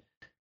good,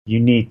 you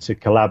need to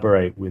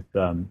collaborate with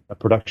a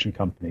production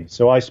company.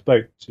 So I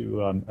spoke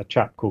to a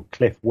chap called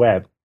Cliff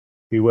Webb,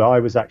 who I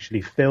was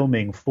actually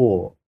filming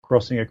for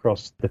crossing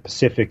across the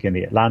Pacific and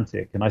the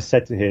Atlantic. And I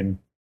said to him, do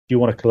you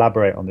want to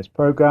collaborate on this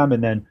program?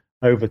 And then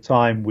over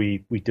time,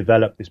 we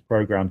developed this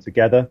program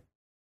together.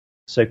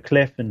 So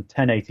Cliff and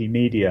 1080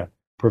 Media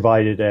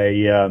provided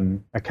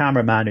a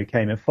cameraman who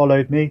came and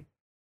followed me.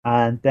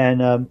 And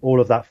then all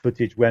of that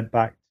footage went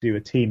back to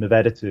a team of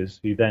editors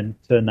who then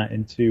turned that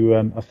into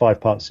a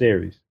 5-part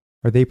series.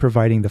 Are they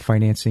providing the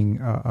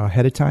financing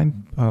ahead of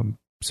time?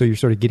 So you're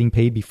sort of getting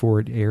paid before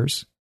it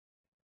airs?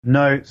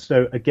 No.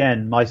 So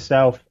again,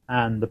 myself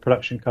and the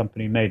production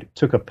company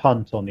took a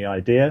punt on the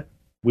idea.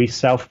 We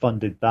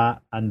self-funded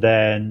that, and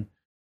then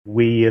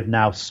we have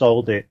now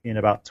sold it in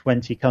about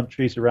 20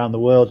 countries around the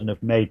world and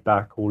have made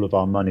back all of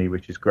our money,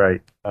 which is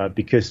great.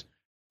 Because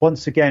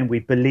once again, we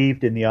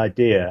believed in the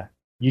idea.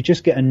 You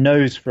just get a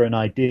nose for an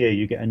idea.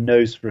 You get a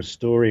nose for a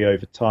story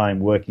over time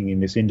working in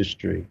this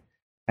industry.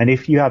 And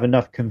if you have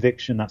enough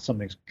conviction that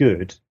something's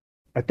good,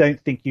 I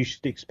don't think you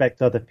should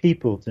expect other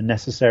people to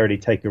necessarily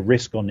take a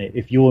risk on it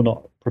if you're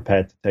not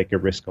prepared to take a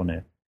risk on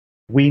it.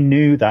 We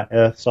knew that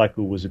Earth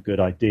cycle was a good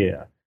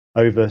idea.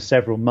 Over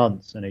several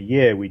months and a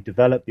year, we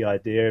developed the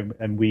idea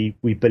and we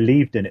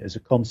believed in it as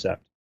a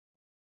concept.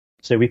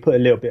 So we put a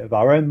little bit of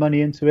our own money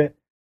into it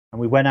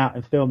and we went out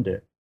and filmed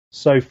it.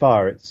 So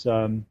far, it's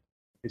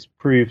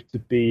proved to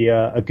be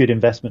a good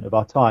investment of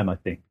our time, I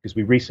think, because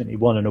we recently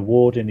won an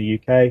award in the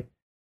UK.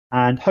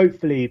 And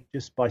hopefully,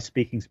 just by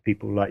speaking to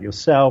people like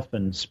yourself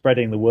and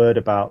spreading the word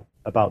about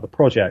the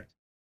project,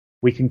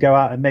 we can go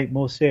out and make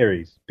more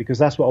series, because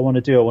that's what I want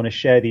to do. I want to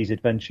share these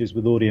adventures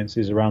with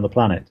audiences around the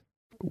planet.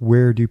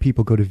 Where do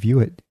people go to view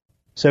it?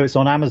 So it's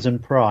on Amazon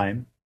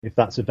Prime, if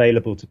that's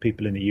available to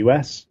people in the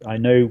US. I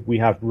know we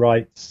have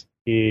rights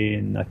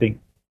in, I think,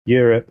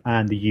 Europe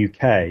and the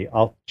UK.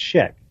 I'll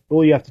check.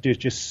 All you have to do is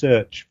just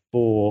search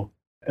for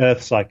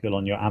Earth Cycle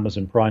on your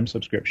Amazon Prime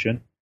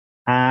subscription.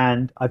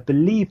 And I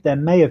believe there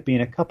may have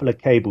been a couple of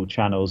cable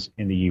channels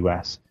in the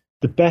US.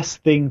 The best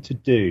thing to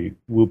do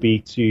will be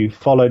to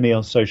follow me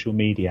on social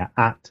media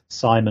at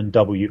Simon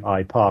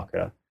W.I.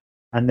 Parker.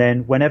 And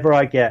then whenever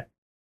I get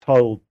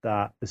told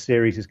that the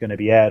series is going to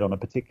be aired on a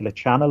particular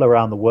channel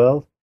around the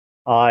world,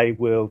 I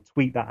will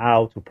tweet that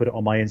out or put it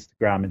on my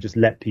Instagram and just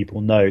let people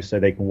know so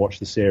they can watch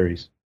the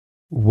series.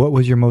 What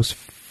was your most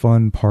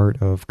fun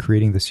part of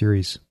creating the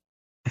series?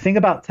 The thing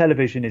about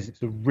television is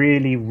it's a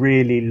really,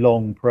 really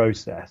long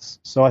process.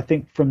 So I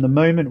think from the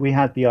moment we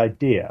had the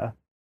idea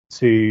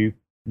to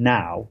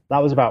now,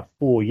 that was about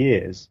 4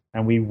 years,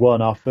 and we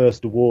won our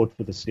first award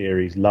for the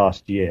series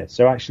last year.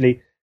 So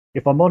actually,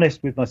 if I'm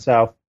honest with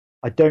myself,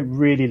 I don't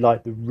really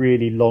like the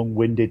really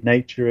long-winded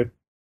nature of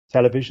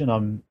television.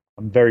 I'm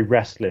very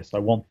restless. I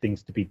want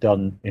things to be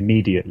done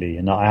immediately,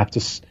 and I have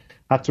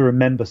to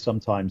remember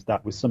sometimes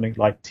that with something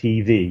like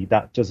TV,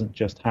 that doesn't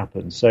just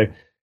happen. So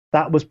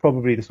that was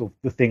probably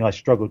the thing I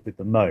struggled with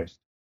the most.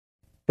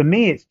 For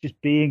me, it's just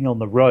being on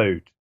the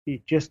road.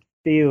 It just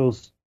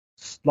feels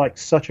like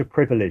such a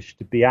privilege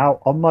to be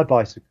out on my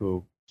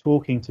bicycle,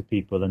 talking to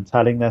people and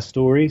telling their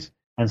stories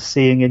and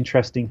seeing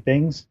interesting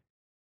things.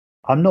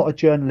 I'm not a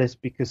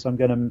journalist because I'm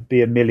going to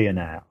be a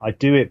millionaire. I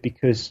do it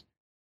because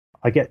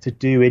I get to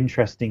do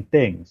interesting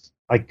things.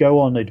 I go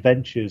on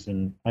adventures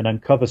and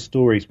uncover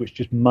stories which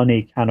just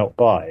money cannot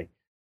buy.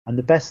 And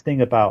the best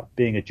thing about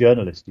being a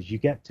journalist is you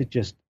get to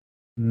just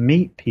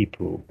meet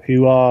people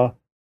who are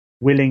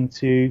willing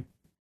to,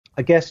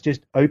 I guess,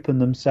 just open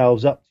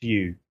themselves up to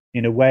you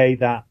in a way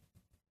that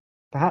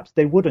perhaps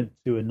they wouldn't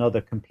to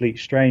another complete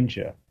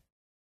stranger.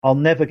 I'll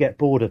never get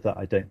bored of that,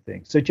 I don't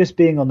think. So just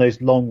being on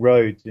those long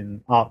roads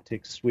in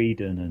Arctic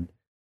Sweden and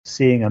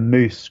seeing a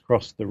moose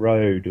cross the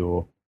road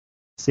or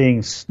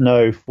seeing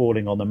snow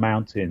falling on the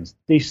mountains,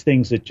 these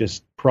things are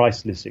just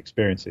priceless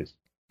experiences.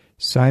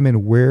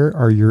 Simon, where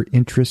are your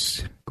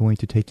interests going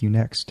to take you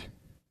next?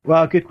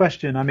 Well, good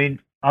question. I mean,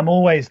 I'm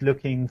always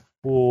looking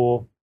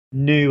for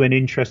new and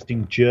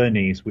interesting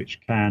journeys which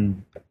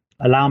can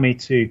allow me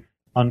to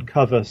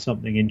uncover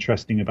something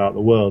interesting about the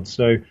world.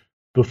 So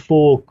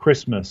before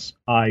Christmas,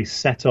 I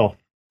set off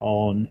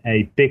on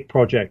a big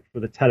project for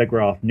the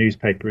Telegraph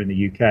newspaper in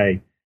the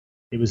UK.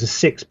 It was a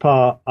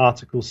 6-part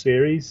article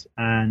series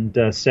and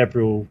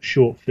several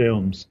short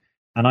films.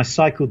 And I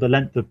cycled the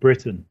length of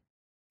Britain.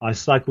 I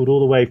cycled all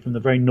the way from the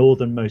very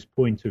northernmost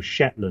point of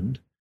Shetland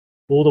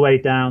all the way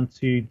down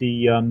to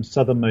the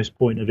southernmost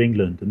point of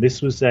England. And this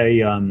was a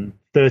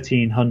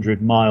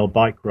 1,300-mile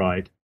bike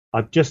ride.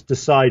 I've just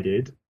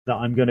decided that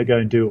I'm going to go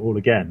and do it all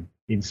again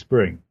in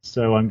spring.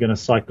 So I'm going to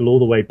cycle all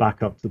the way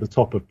back up to the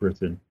top of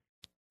Britain.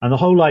 And the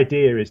whole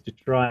idea is to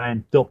try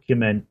and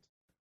document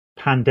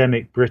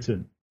pandemic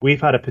Britain. We've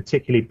had a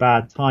particularly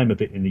bad time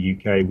of it in the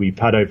UK. We've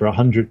had over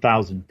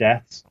 100,000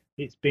 deaths.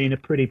 It's been a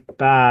pretty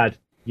bad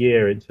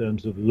year in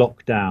terms of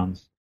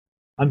lockdowns.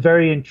 I'm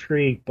very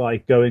intrigued by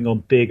going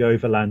on big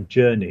overland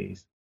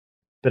journeys,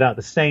 but at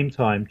the same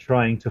time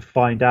trying to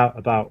find out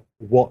about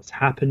what's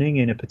happening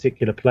in a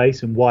particular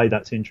place and why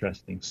that's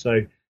interesting.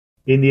 So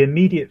in the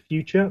immediate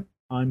future,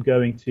 I'm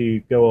going to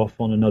go off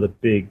on another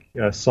big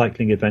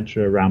cycling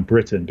adventure around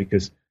Britain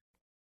because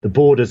the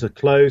borders are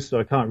closed, so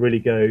I can't really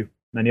go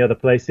many other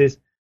places.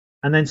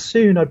 And then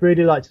soon I'd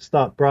really like to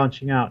start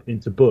branching out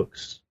into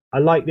books. I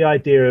like the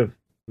idea of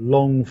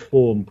long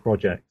form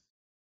projects.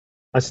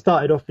 I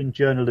started off in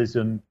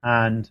journalism,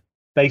 and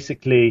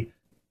basically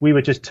we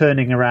were just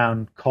turning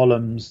around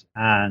columns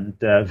and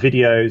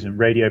videos and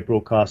radio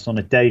broadcasts on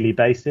a daily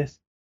basis.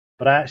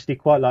 But I actually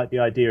quite like the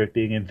idea of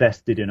being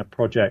invested in a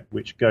project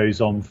which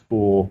goes on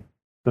for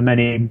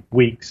many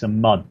weeks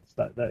and months.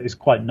 That is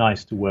quite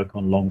nice to work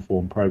on long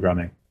form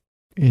programming.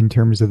 In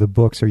terms of the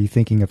books, are you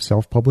thinking of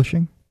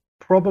self-publishing?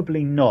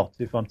 Probably not,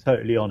 if I'm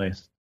totally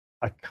honest.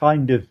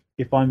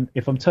 If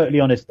I'm totally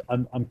honest,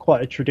 I'm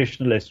quite a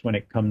traditionalist when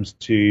it comes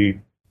to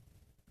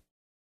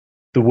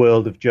the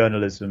world of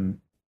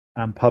journalism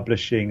and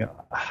publishing.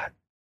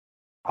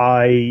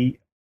 I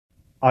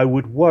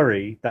would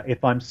worry that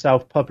if I'm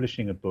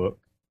self-publishing a book,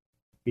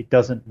 it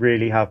doesn't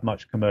really have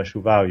much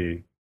commercial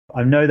value.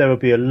 I know there will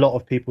be a lot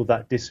of people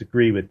that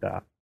disagree with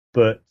that,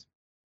 but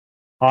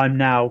I'm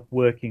now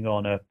working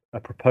on a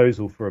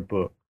proposal for a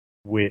book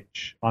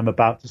which I'm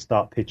about to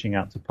start pitching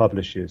out to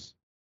publishers.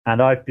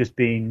 And I've just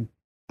been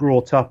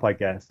brought up, I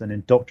guess, and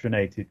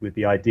indoctrinated with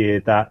the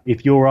idea that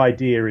if your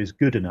idea is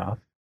good enough,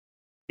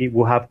 it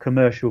will have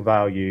commercial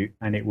value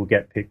and it will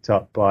get picked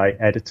up by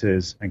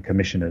editors and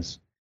commissioners.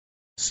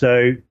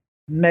 So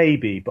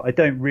maybe, but I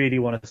don't really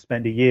want to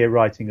spend a year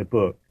writing a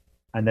book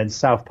and then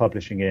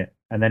self-publishing it,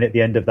 and then at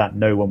the end of that,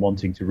 no one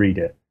wanting to read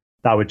it.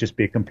 That would just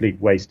be a complete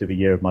waste of a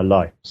year of my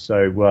life.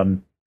 So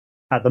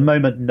at the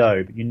moment,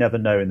 no, but you never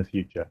know in the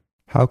future.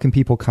 How can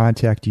people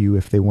contact you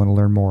if they want to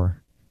learn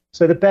more?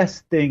 So the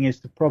best thing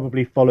is to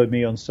probably follow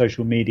me on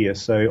social media.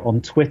 So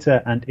on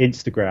Twitter and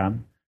Instagram,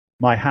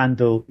 my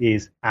handle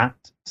is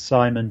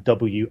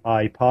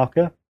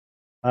 @SimonWIParker.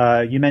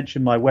 You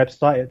mentioned my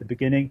website at the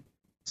beginning,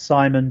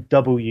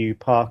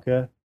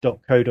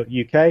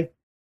 simonwparker.co.uk.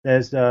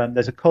 There's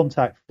a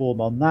contact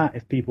form on that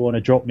if people want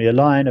to drop me a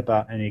line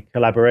about any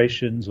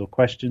collaborations or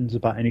questions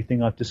about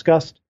anything I've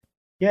discussed.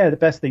 Yeah, the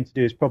best thing to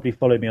do is probably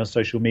follow me on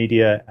social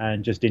media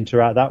and just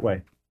interact that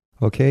way.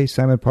 Okay,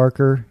 Simon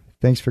Parker,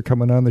 thanks for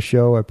coming on the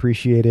show. I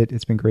appreciate it.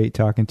 It's been great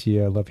talking to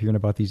you. I love hearing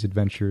about these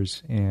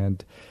adventures,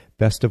 and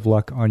best of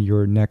luck on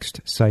your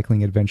next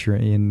cycling adventure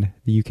in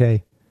the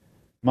UK.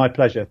 My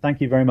pleasure.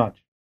 Thank you very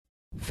much.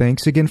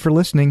 Thanks again for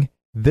listening.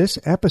 This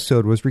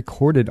episode was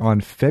recorded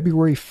on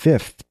February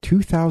 5th,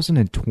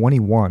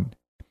 2021.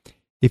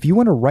 If you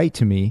want to write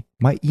to me,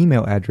 my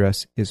email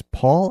address is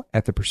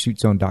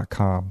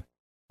paul@thepursuitzone.com.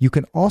 You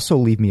can also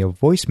leave me a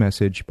voice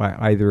message by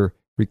either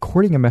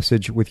recording a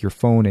message with your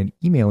phone and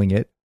emailing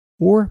it,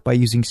 or by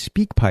using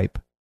SpeakPipe.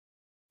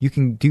 You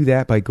can do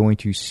that by going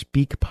to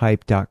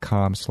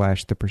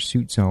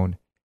speakpipe.com/thepursuitzone.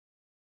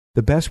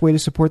 The best way to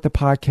support the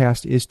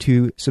podcast is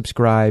to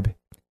subscribe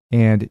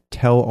and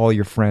tell all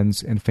your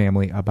friends and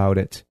family about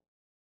it.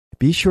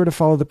 Be sure to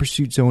follow The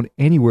Pursuit Zone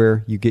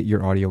anywhere you get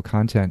your audio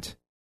content.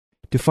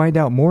 To find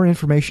out more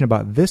information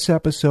about this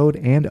episode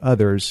and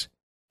others,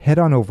 head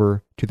on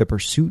over to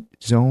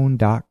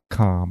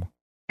thepursuitzone.com.